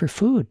she have for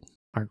food?"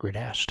 Margaret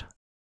asked.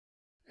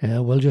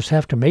 We'll just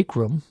have to make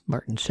room,"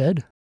 Martin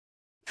said.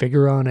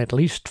 "Figure on at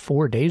least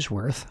 4 days'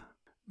 worth.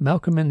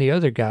 Malcolm and the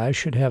other guy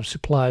should have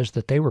supplies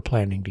that they were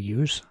planning to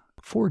use.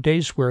 4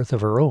 days' worth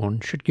of her own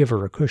should give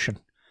her a cushion."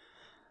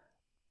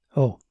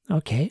 "Oh,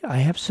 okay, I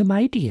have some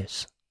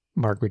ideas."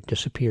 Margaret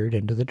disappeared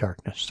into the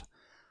darkness.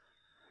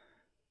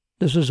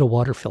 "This is a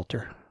water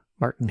filter."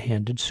 Martin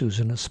handed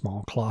Susan a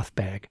small cloth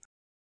bag.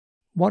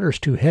 "Water's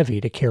too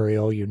heavy to carry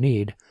all you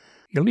need.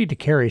 You'll need to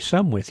carry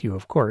some with you,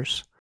 of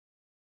course."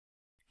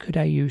 "Could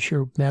I use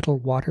your metal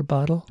water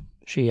bottle?"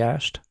 she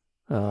asked.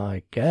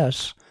 I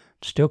guess.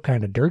 It's still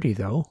kind of dirty,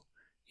 though."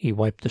 He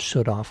wiped the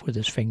soot off with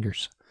his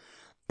fingers.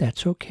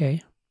 "That's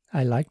okay.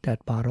 I like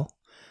that bottle.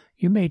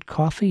 You made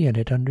coffee in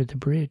it under the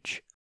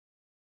bridge."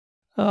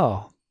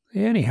 "Oh,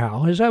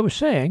 anyhow, as I was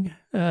saying,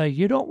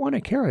 you don't want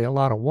to carry a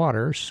lot of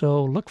water,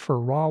 so look for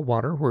raw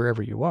water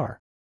wherever you are.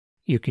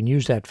 You can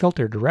use that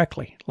filter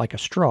directly, like a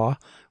straw,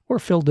 or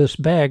fill this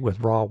bag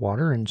with raw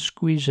water and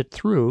squeeze it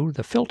through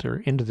the filter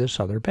into this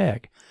other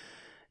bag.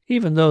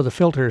 Even though the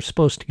filter is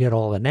supposed to get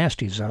all the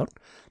nasties out,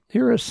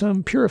 here are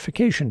some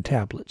purification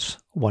tablets,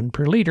 1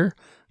 per liter.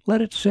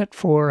 Let it sit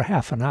for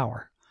half an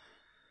hour."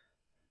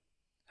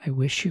 "I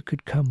wish you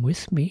could come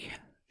with me,"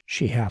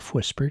 she half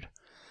whispered.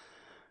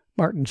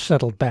 Martin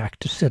settled back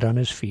to sit on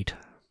his feet.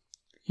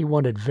 He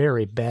wanted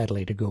very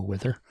badly to go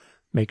with her,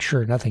 make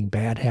sure nothing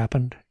bad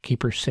happened,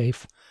 keep her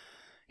safe.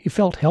 He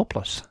felt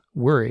helpless,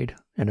 worried,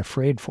 and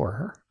afraid for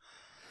her.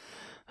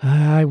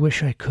 I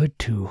wish I could,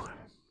 too.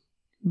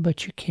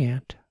 But you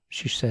can't,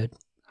 she said.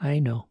 I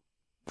know.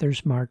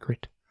 There's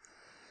Margaret.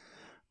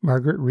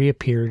 Margaret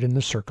reappeared in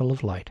the circle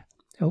of light.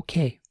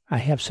 Okay, I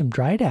have some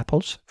dried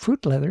apples,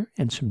 fruit leather,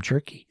 and some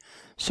jerky.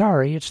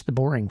 Sorry, it's the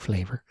boring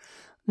flavor.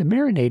 The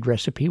marinade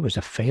recipe was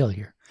a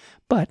failure,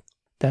 but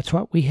that's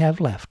what we have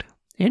left.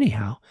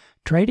 Anyhow,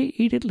 try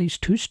to eat at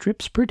least 2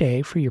 strips per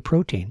day for your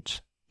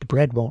proteins. The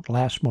bread won't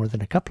last more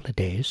than a couple of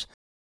days.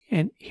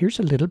 And here's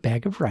a little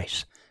bag of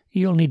rice.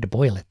 You'll need to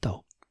boil it,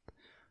 though.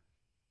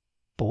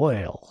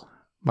 Boil?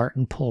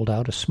 Martin pulled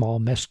out a small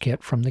mess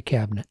kit from the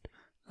cabinet.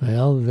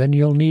 Well, then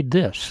you'll need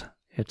this.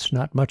 It's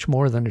not much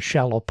more than a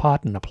shallow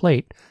pot and a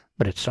plate,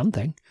 but it's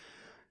something.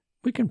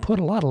 We can put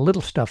a lot of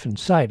little stuff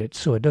inside it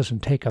so it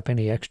doesn't take up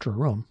any extra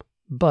room.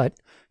 But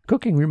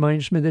cooking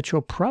reminds me that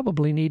you'll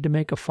probably need to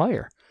make a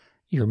fire.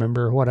 You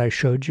remember what I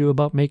showed you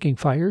about making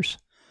fires?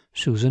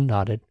 Susan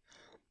nodded.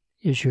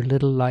 Is your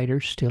little lighter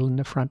still in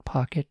the front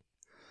pocket?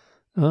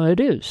 It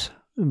is,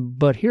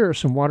 but here are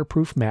some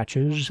waterproof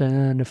matches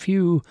and a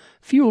few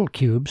fuel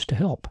cubes to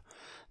help.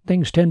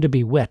 Things tend to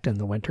be wet in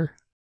the winter.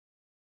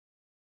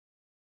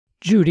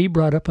 Judy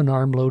brought up an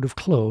armload of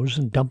clothes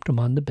and dumped them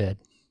on the bed.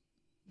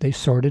 They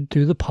sorted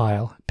through the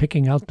pile,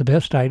 picking out the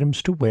best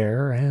items to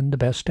wear and the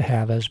best to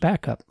have as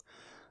backup.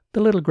 The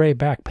little gray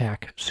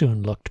backpack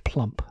soon looked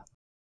plump.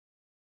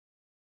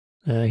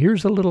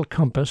 Here's a little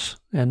compass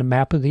and a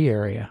map of the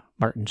area,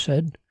 Martin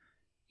said.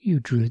 You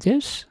drew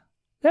this?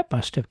 That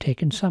must have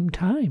taken some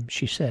time,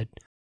 she said.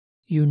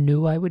 You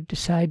knew I would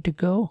decide to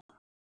go?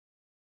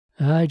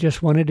 I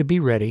just wanted to be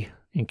ready,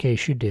 in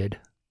case you did.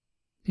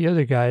 The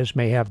other guys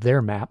may have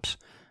their maps,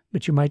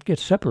 but you might get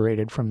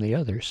separated from the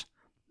others.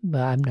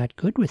 But I'm not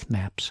good with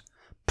maps.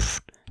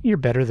 Pfft, you're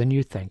better than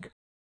you think.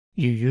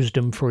 You used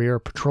them for your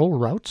patrol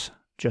routes.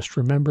 Just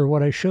remember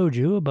what I showed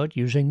you about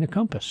using the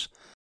compass.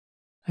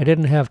 I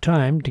didn't have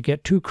time to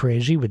get too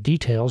crazy with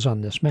details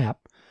on this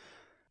map,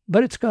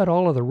 but it's got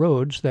all of the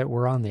roads that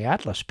were on the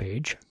Atlas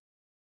page.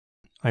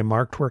 I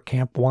marked where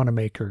Camp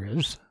Wanamaker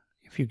is.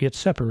 If you get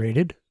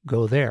separated,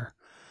 go there.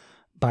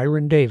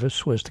 Byron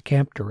Davis was the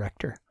camp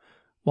director.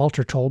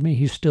 Walter told me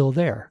he's still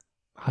there,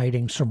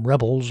 hiding some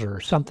rebels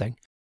or something.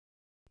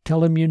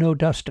 Tell him you know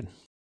Dustin.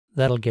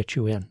 That'll get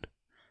you in.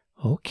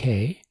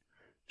 Okay.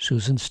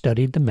 Susan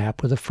studied the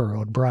map with a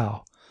furrowed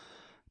brow.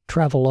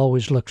 Travel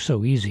always looks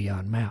so easy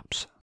on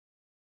maps.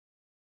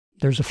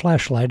 There's a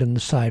flashlight in the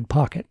side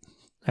pocket.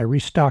 I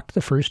restocked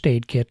the first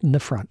aid kit in the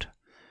front.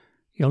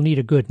 You'll need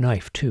a good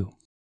knife, too.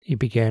 He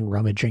began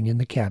rummaging in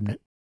the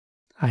cabinet.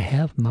 I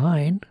have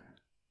mine.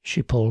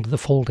 She pulled the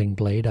folding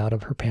blade out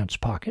of her pants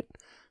pocket.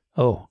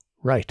 Oh,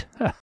 right.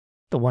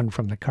 The one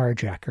from the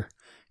carjacker.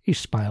 He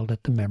smiled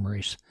at the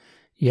memories.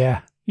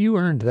 Yeah, you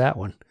earned that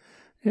one.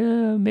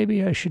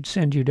 Maybe I should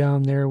send you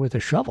down there with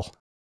a shovel.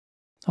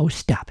 Oh,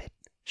 stop it.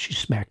 She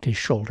smacked his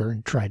shoulder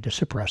and tried to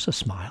suppress a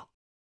smile.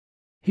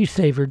 He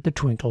savored the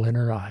twinkle in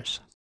her eyes.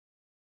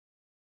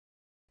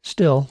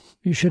 Still,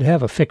 you should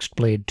have a fixed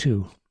blade,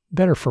 too.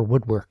 Better for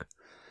woodwork.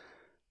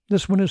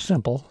 This one is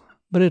simple,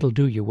 but it'll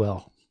do you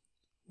well.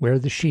 Wear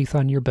the sheath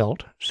on your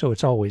belt, so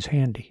it's always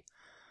handy.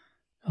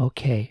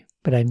 Okay,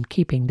 but I'm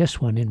keeping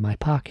this one in my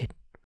pocket.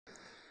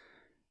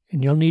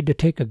 And you'll need to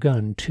take a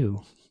gun,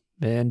 too.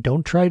 And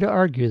don't try to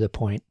argue the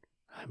point.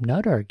 I'm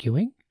not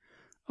arguing.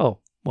 Oh,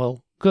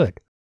 well, good.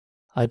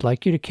 I'd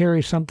like you to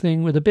carry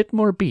something with a bit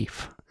more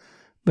beef,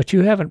 but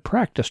you haven't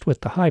practiced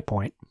with the high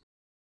point.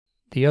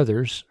 The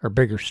others are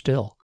bigger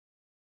still.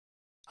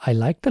 I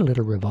like the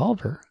little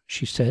revolver,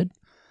 she said,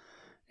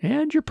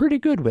 and you're pretty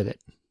good with it.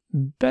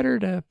 Better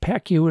to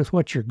pack you with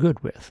what you're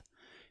good with.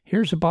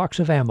 Here's a box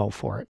of ammo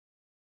for it.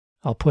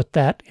 I'll put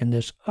that in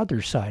this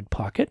other side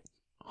pocket.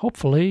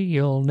 Hopefully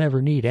you'll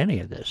never need any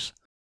of this.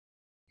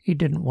 He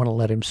didn't want to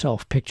let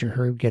himself picture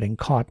her getting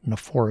caught in a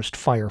forest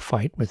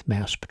firefight with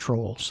mass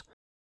patrols.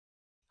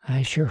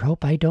 I sure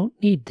hope I don't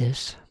need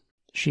this.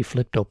 She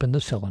flipped open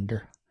the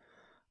cylinder.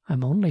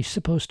 I'm only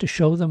supposed to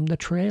show them the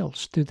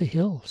trails through the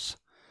hills.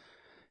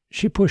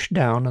 She pushed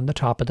down on the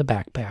top of the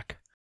backpack.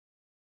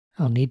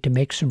 I'll need to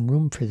make some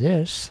room for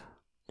this.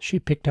 She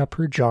picked up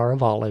her jar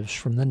of olives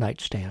from the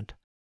nightstand.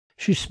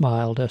 She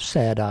smiled a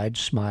sad-eyed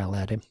smile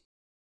at him.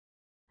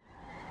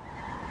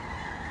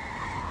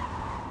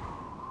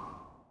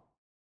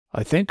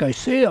 I think I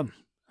see 'em,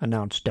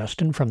 announced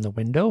Dustin from the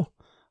window.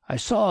 I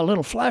saw a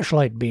little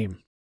flashlight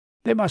beam.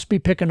 They must be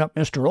picking up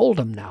Mr.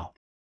 Oldham now.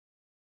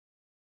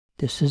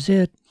 This is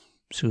it,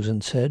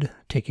 Susan said,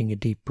 taking a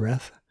deep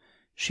breath.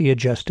 She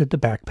adjusted the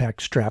backpack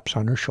straps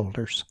on her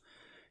shoulders.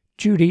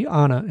 Judy,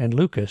 Anna, and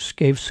Lucas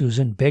gave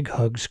Susan big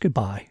hugs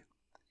goodbye.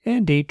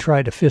 Andy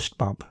tried a fist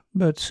bump,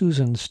 but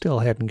Susan still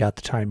hadn't got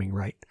the timing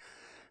right.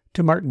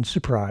 To Martin's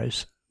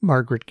surprise,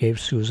 Margaret gave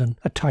Susan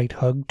a tight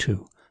hug,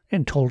 too,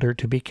 and told her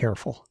to be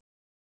careful.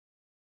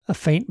 A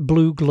faint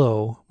blue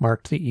glow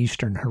marked the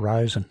eastern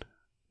horizon.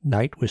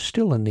 Night was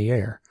still in the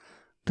air.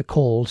 The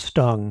cold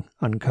stung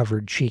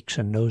uncovered cheeks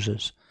and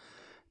noses.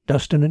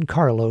 Dustin and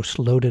Carlos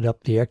loaded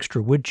up the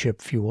extra wood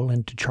chip fuel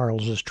into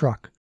Charles's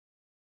truck.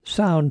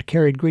 Sound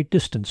carried great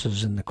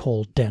distances in the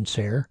cold, dense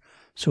air,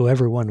 so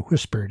everyone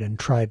whispered and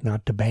tried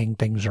not to bang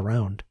things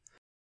around.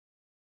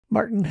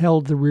 Martin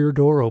held the rear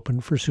door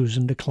open for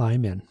Susan to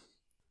climb in.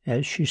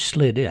 As she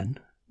slid in,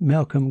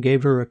 Malcolm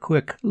gave her a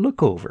quick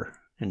look-over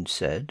and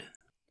said,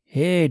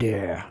 "Hey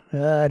there,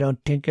 I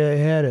don't think I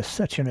had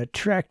such an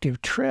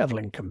attractive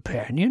traveling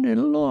companion in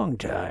a long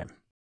time."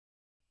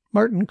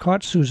 Martin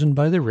caught Susan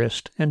by the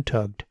wrist and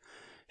tugged.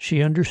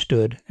 She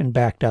understood and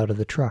backed out of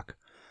the truck.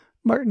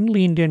 Martin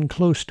leaned in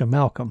close to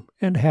Malcolm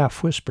and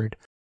half whispered,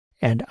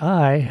 "And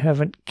I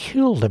haven't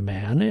killed a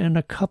man in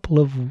a couple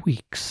of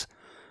weeks."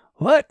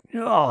 "What?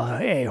 Oh,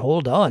 hey,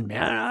 hold on,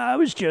 man. I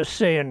was just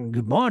saying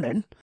good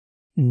morning."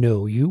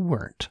 "No, you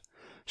weren't.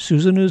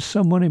 Susan is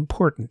someone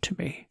important to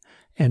me,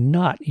 and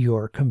not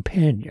your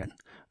companion.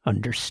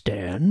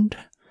 Understand?"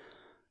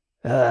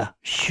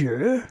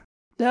 Sure.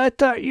 I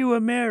thought you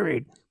were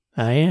married."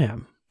 "I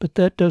am, but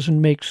that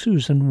doesn't make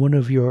Susan one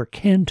of your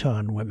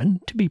Canton women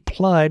to be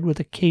plied with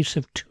a case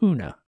of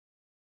tuna."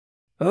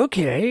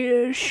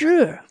 "Okay,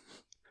 sure."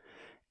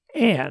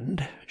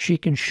 "And she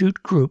can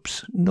shoot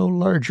groups no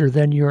larger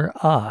than your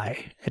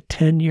eye at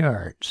 10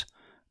 yards.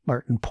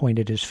 Martin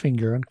pointed his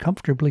finger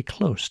uncomfortably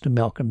close to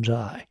Malcolm's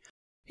eye.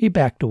 He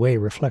backed away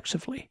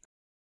reflexively.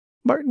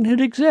 Martin had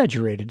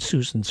exaggerated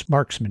Susan's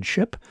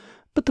marksmanship,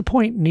 but the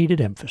point needed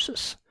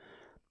emphasis.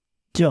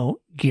 "Don't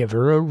give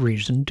her a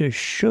reason to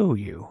show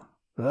you."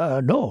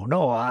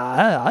 No,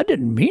 I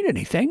didn't mean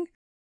anything."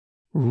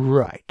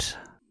 "Right,"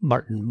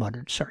 Martin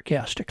muttered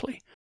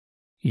sarcastically.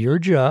 "Your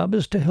job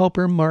is to help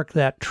her mark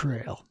that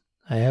trail.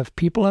 I have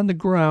people on the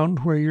ground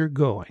where you're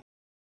going."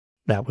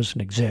 That was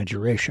an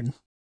exaggeration.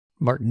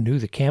 Martin knew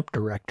the camp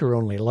director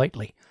only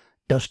lightly.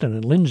 Dustin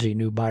and Lindsay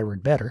knew Byron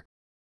better.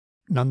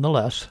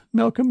 Nonetheless,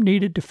 Malcolm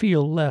needed to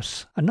feel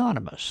less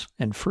anonymous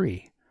and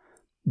free.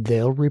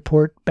 "They'll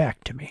report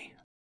back to me."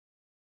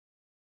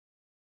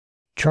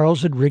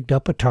 Charles had rigged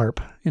up a tarp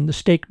in the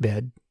stake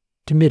bed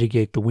to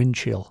mitigate the wind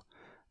chill.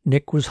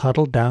 Nick was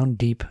huddled down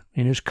deep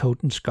in his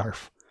coat and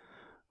scarf.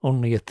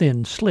 Only a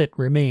thin slit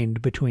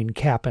remained between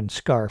cap and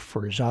scarf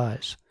for his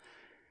eyes.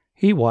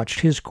 He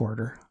watched his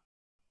quarter.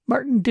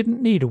 Martin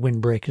didn't need a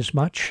windbreak as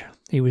much.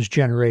 He was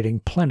generating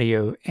plenty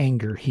of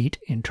anger heat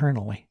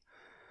internally.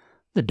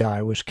 The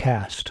die was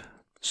cast.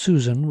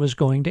 Susan was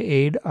going to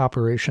aid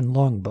Operation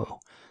Longbow.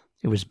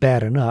 It was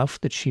bad enough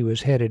that she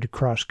was headed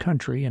across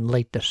country in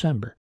late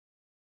December.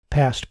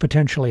 Past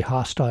potentially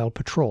hostile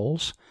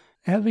patrols,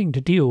 having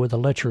to deal with a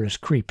lecherous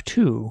creep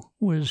too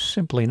was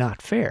simply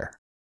not fair.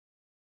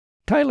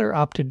 Tyler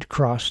opted to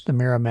cross the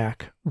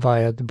Merrimack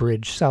via the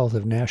bridge south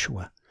of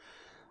Nashua.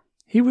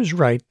 He was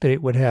right that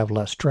it would have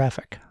less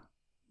traffic.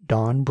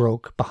 Dawn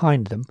broke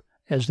behind them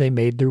as they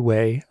made their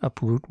way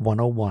up Route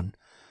 101.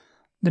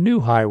 The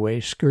new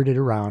highway skirted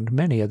around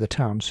many of the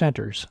town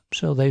centers,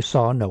 so they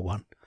saw no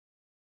one.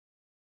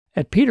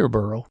 At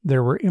Peterborough,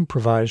 there were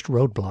improvised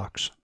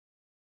roadblocks.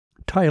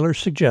 Tyler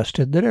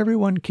suggested that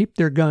everyone keep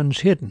their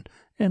guns hidden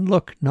and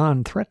look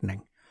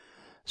non-threatening.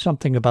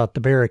 Something about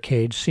the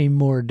barricades seemed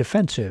more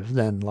defensive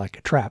than like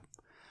a trap.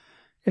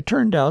 It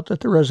turned out that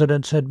the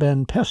residents had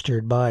been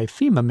pestered by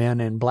FEMA men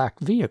in black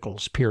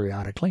vehicles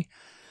periodically.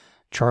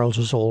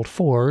 Charles's old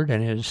Ford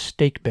and his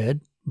stake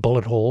bed,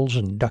 bullet holes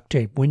and duct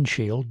tape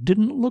windshield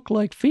didn't look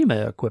like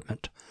FEMA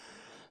equipment.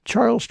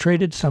 Charles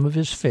traded some of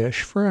his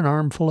fish for an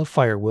armful of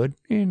firewood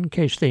in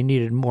case they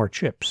needed more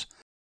chips.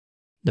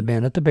 The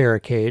men at the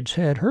barricades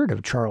had heard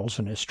of Charles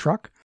and his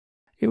truck.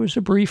 It was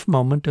a brief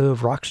moment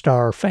of rock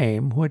star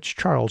fame which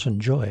Charles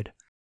enjoyed.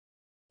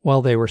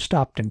 While they were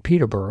stopped in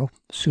Peterborough,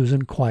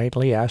 Susan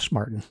quietly asked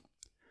Martin,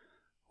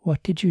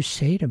 "What did you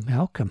say to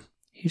Malcolm?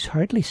 He's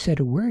hardly said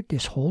a word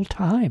this whole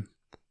time."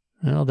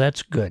 "Well,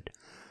 that's good.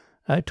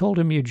 I told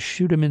him you'd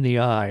shoot him in the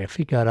eye if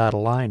he got out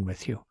of line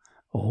with you."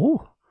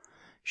 "Oh."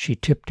 She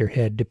tipped her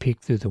head to peek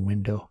through the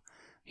window.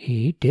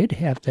 "He did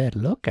have that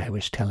look I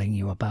was telling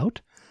you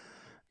about."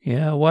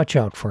 "Yeah, watch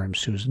out for him,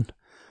 Susan.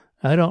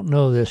 I don't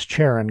know this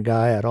Charon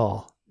guy at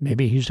all.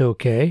 Maybe he's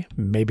okay,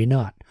 maybe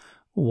not.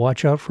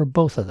 Watch out for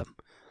both of them.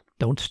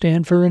 Don't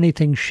stand for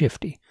anything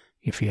shifty.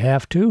 If you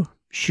have to,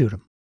 shoot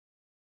him."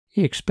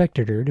 He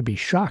expected her to be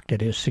shocked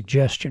at his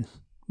suggestion,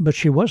 but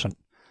she wasn't.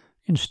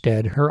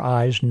 Instead, her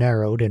eyes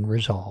narrowed in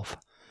resolve.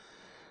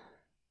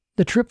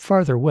 The trip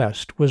farther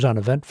west was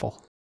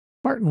uneventful.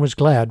 Martin was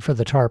glad for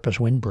the tarpa's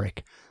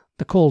windbreak.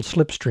 The cold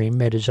slipstream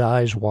made his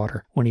eyes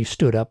water when he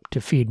stood up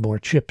to feed more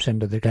chips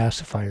into the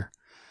gasifier.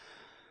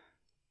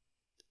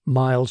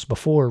 Miles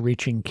before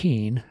reaching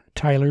Keene,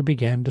 Tyler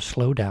began to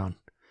slow down.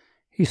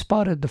 He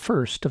spotted the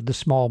first of the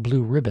small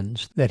blue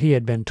ribbons that he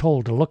had been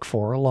told to look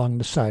for along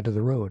the side of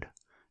the road.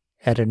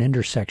 At an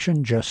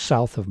intersection just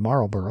south of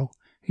Marlborough,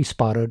 he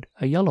spotted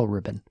a yellow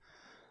ribbon.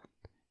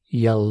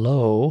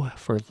 Yellow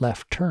for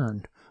left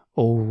turn,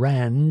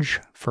 orange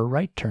for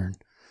right turn.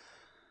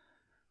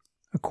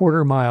 A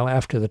quarter-mile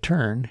after the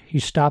turn, he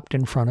stopped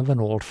in front of an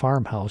old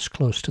farmhouse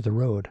close to the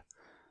road.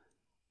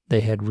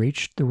 They had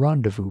reached the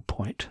rendezvous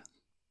point.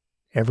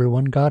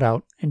 Everyone got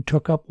out and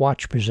took up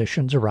watch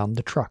positions around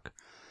the truck.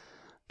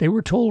 They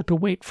were told to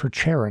wait for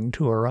Charon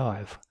to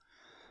arrive.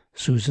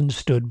 Susan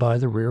stood by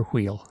the rear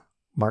wheel,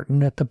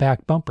 Martin at the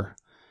back bumper.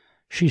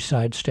 She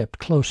sidestepped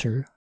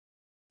closer.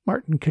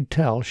 Martin could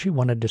tell she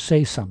wanted to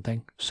say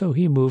something, so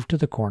he moved to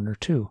the corner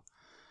too.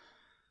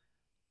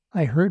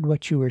 "I heard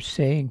what you were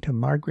saying to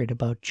Margaret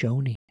about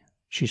Joni,"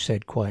 she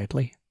said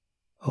quietly.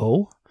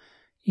 "Oh?"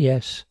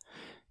 "Yes.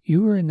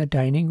 You were in the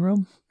dining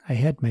room. I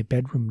had my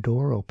bedroom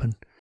door open.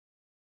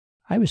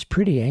 I was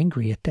pretty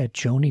angry at that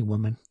Joni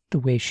woman, the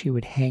way she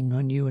would hang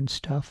on you and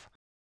stuff.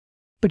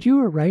 But you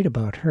were right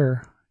about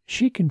her.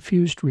 She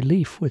confused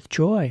relief with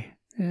joy,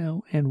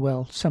 and,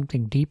 well,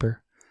 something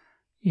deeper."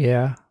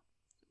 "Yeah?"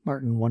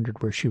 Martin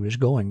wondered where she was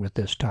going with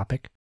this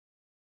topic.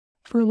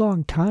 "For a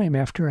long time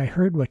after I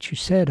heard what you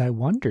said, I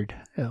wondered,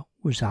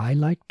 was I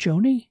like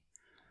Joni?"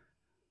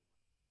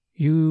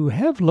 "You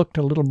have looked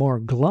a little more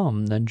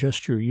glum than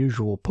just your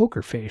usual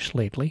poker face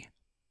lately."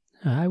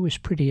 "I was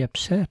pretty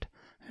upset.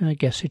 I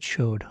guess it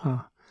showed,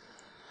 huh?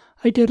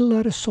 I did a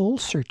lot of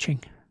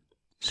soul-searching."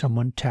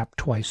 Someone tapped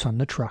twice on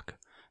the truck.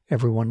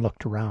 Everyone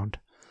looked around.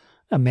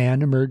 A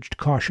man emerged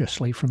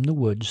cautiously from the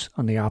woods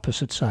on the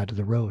opposite side of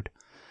the road.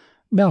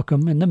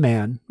 Malcolm and the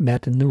man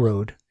met in the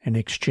road and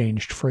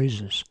exchanged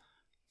phrases.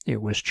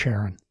 It was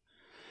Charon.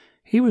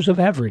 He was of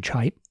average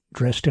height,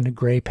 dressed in a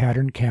gray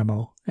patterned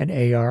camo, an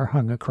AR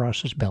hung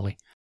across his belly.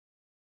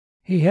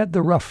 He had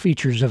the rough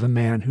features of a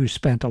man who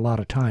spent a lot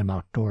of time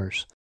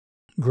outdoors.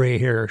 Gray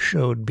hair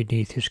showed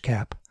beneath his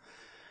cap.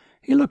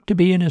 He looked to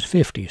be in his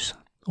 50s,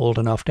 old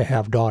enough to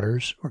have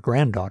daughters or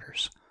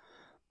granddaughters.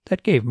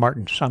 That gave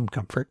Martin some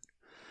comfort.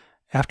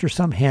 After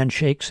some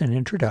handshakes and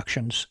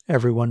introductions,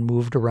 everyone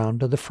moved around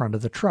to the front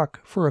of the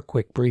truck for a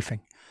quick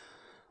briefing.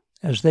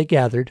 As they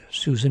gathered,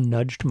 Susan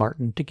nudged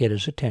Martin to get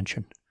his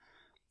attention.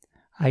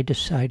 "I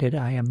decided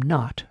I am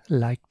not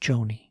like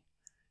Joni."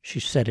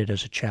 She said it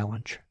as a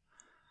challenge.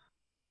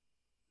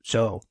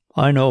 "So,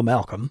 I know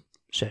Malcolm,"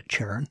 said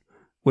Charon.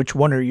 "Which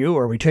one of you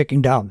are we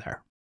taking down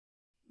there?"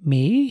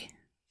 "Me?"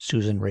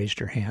 Susan raised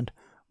her hand.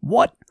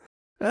 "What?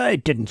 I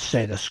didn't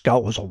say the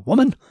scout was a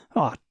woman.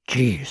 Aw,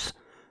 jeez."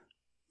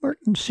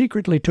 Martin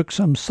secretly took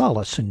some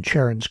solace in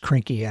Charon's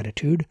cranky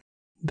attitude.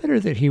 Better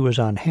that he was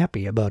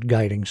unhappy about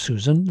guiding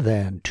Susan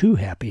than too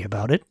happy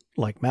about it,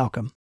 like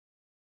Malcolm.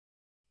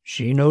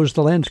 "She knows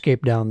the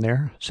landscape down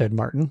there," said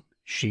Martin.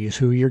 "She's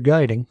who you're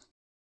guiding."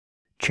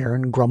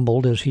 Charon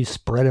grumbled as he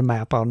spread a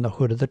map on the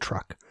hood of the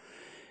truck.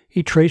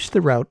 He traced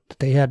the route that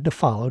they had to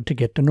follow to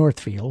get to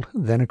Northfield,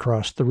 then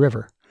across the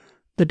river.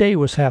 The day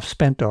was half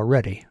spent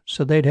already,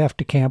 so they'd have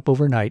to camp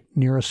overnight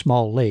near a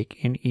small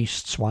lake in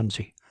East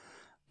Swansea.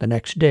 The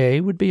next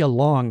day would be a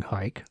long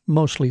hike,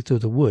 mostly through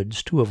the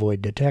woods to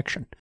avoid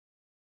detection.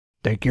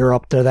 "Think you're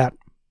up to that?"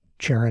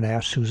 Charon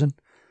asked Susan.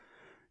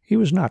 He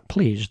was not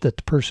pleased that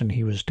the person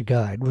he was to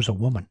guide was a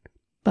woman.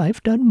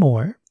 "I've done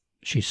more,"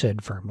 she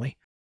said firmly.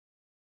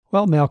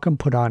 While Malcolm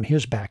put on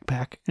his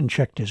backpack and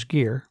checked his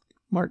gear,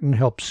 Martin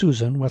helped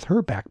Susan with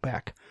her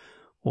backpack.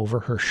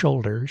 Over her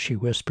shoulder, she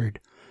whispered,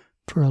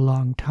 "For a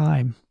long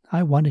time,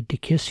 I wanted to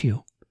kiss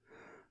you."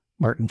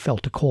 Martin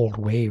felt a cold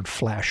wave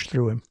flash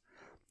through him.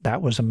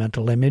 That was a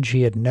mental image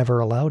he had never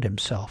allowed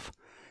himself.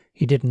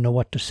 He didn't know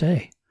what to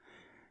say.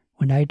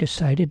 "When I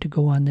decided to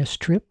go on this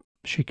trip,"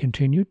 she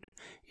continued,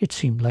 "it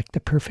seemed like the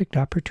perfect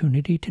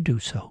opportunity to do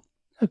so.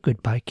 A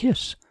goodbye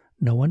kiss.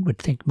 No one would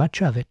think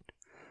much of it."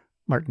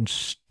 Martin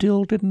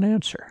still didn't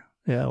answer.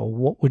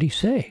 What would he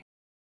say?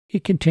 He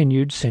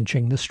continued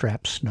cinching the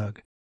straps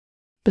snug.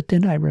 "But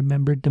then I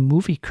remembered the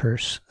movie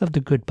curse of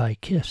the goodbye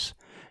kiss.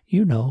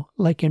 You know,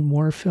 like in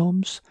war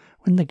films,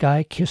 when the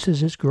guy kisses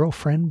his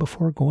girlfriend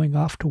before going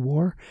off to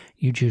war,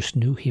 you just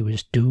knew he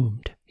was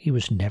doomed. He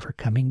was never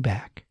coming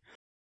back."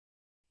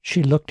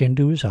 She looked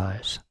into his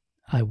eyes.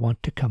 "I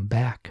want to come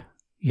back,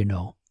 you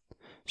know.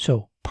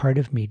 So part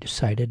of me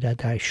decided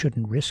that I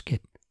shouldn't risk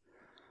it."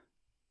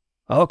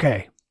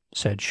 "Okay,"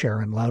 said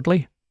Charon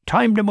loudly.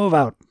 "Time to move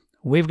out.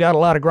 We've got a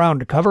lot of ground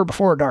to cover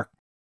before dark."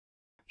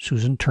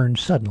 Susan turned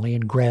suddenly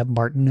and grabbed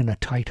Martin in a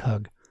tight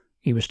hug.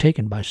 He was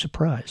taken by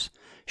surprise.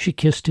 She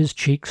kissed his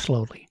cheek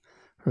slowly.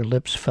 Her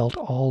lips felt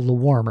all the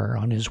warmer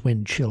on his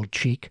wind-chilled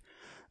cheek.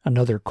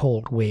 Another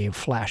cold wave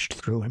flashed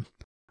through him.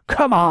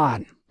 "Come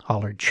on!"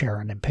 hollered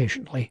Charon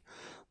impatiently.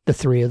 The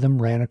three of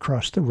them ran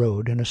across the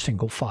road in a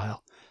single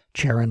file.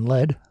 Charon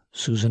led,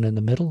 Susan in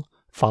the middle,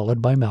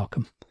 followed by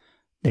Malcolm.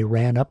 They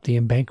ran up the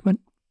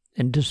embankment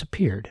and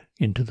disappeared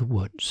into the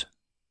woods.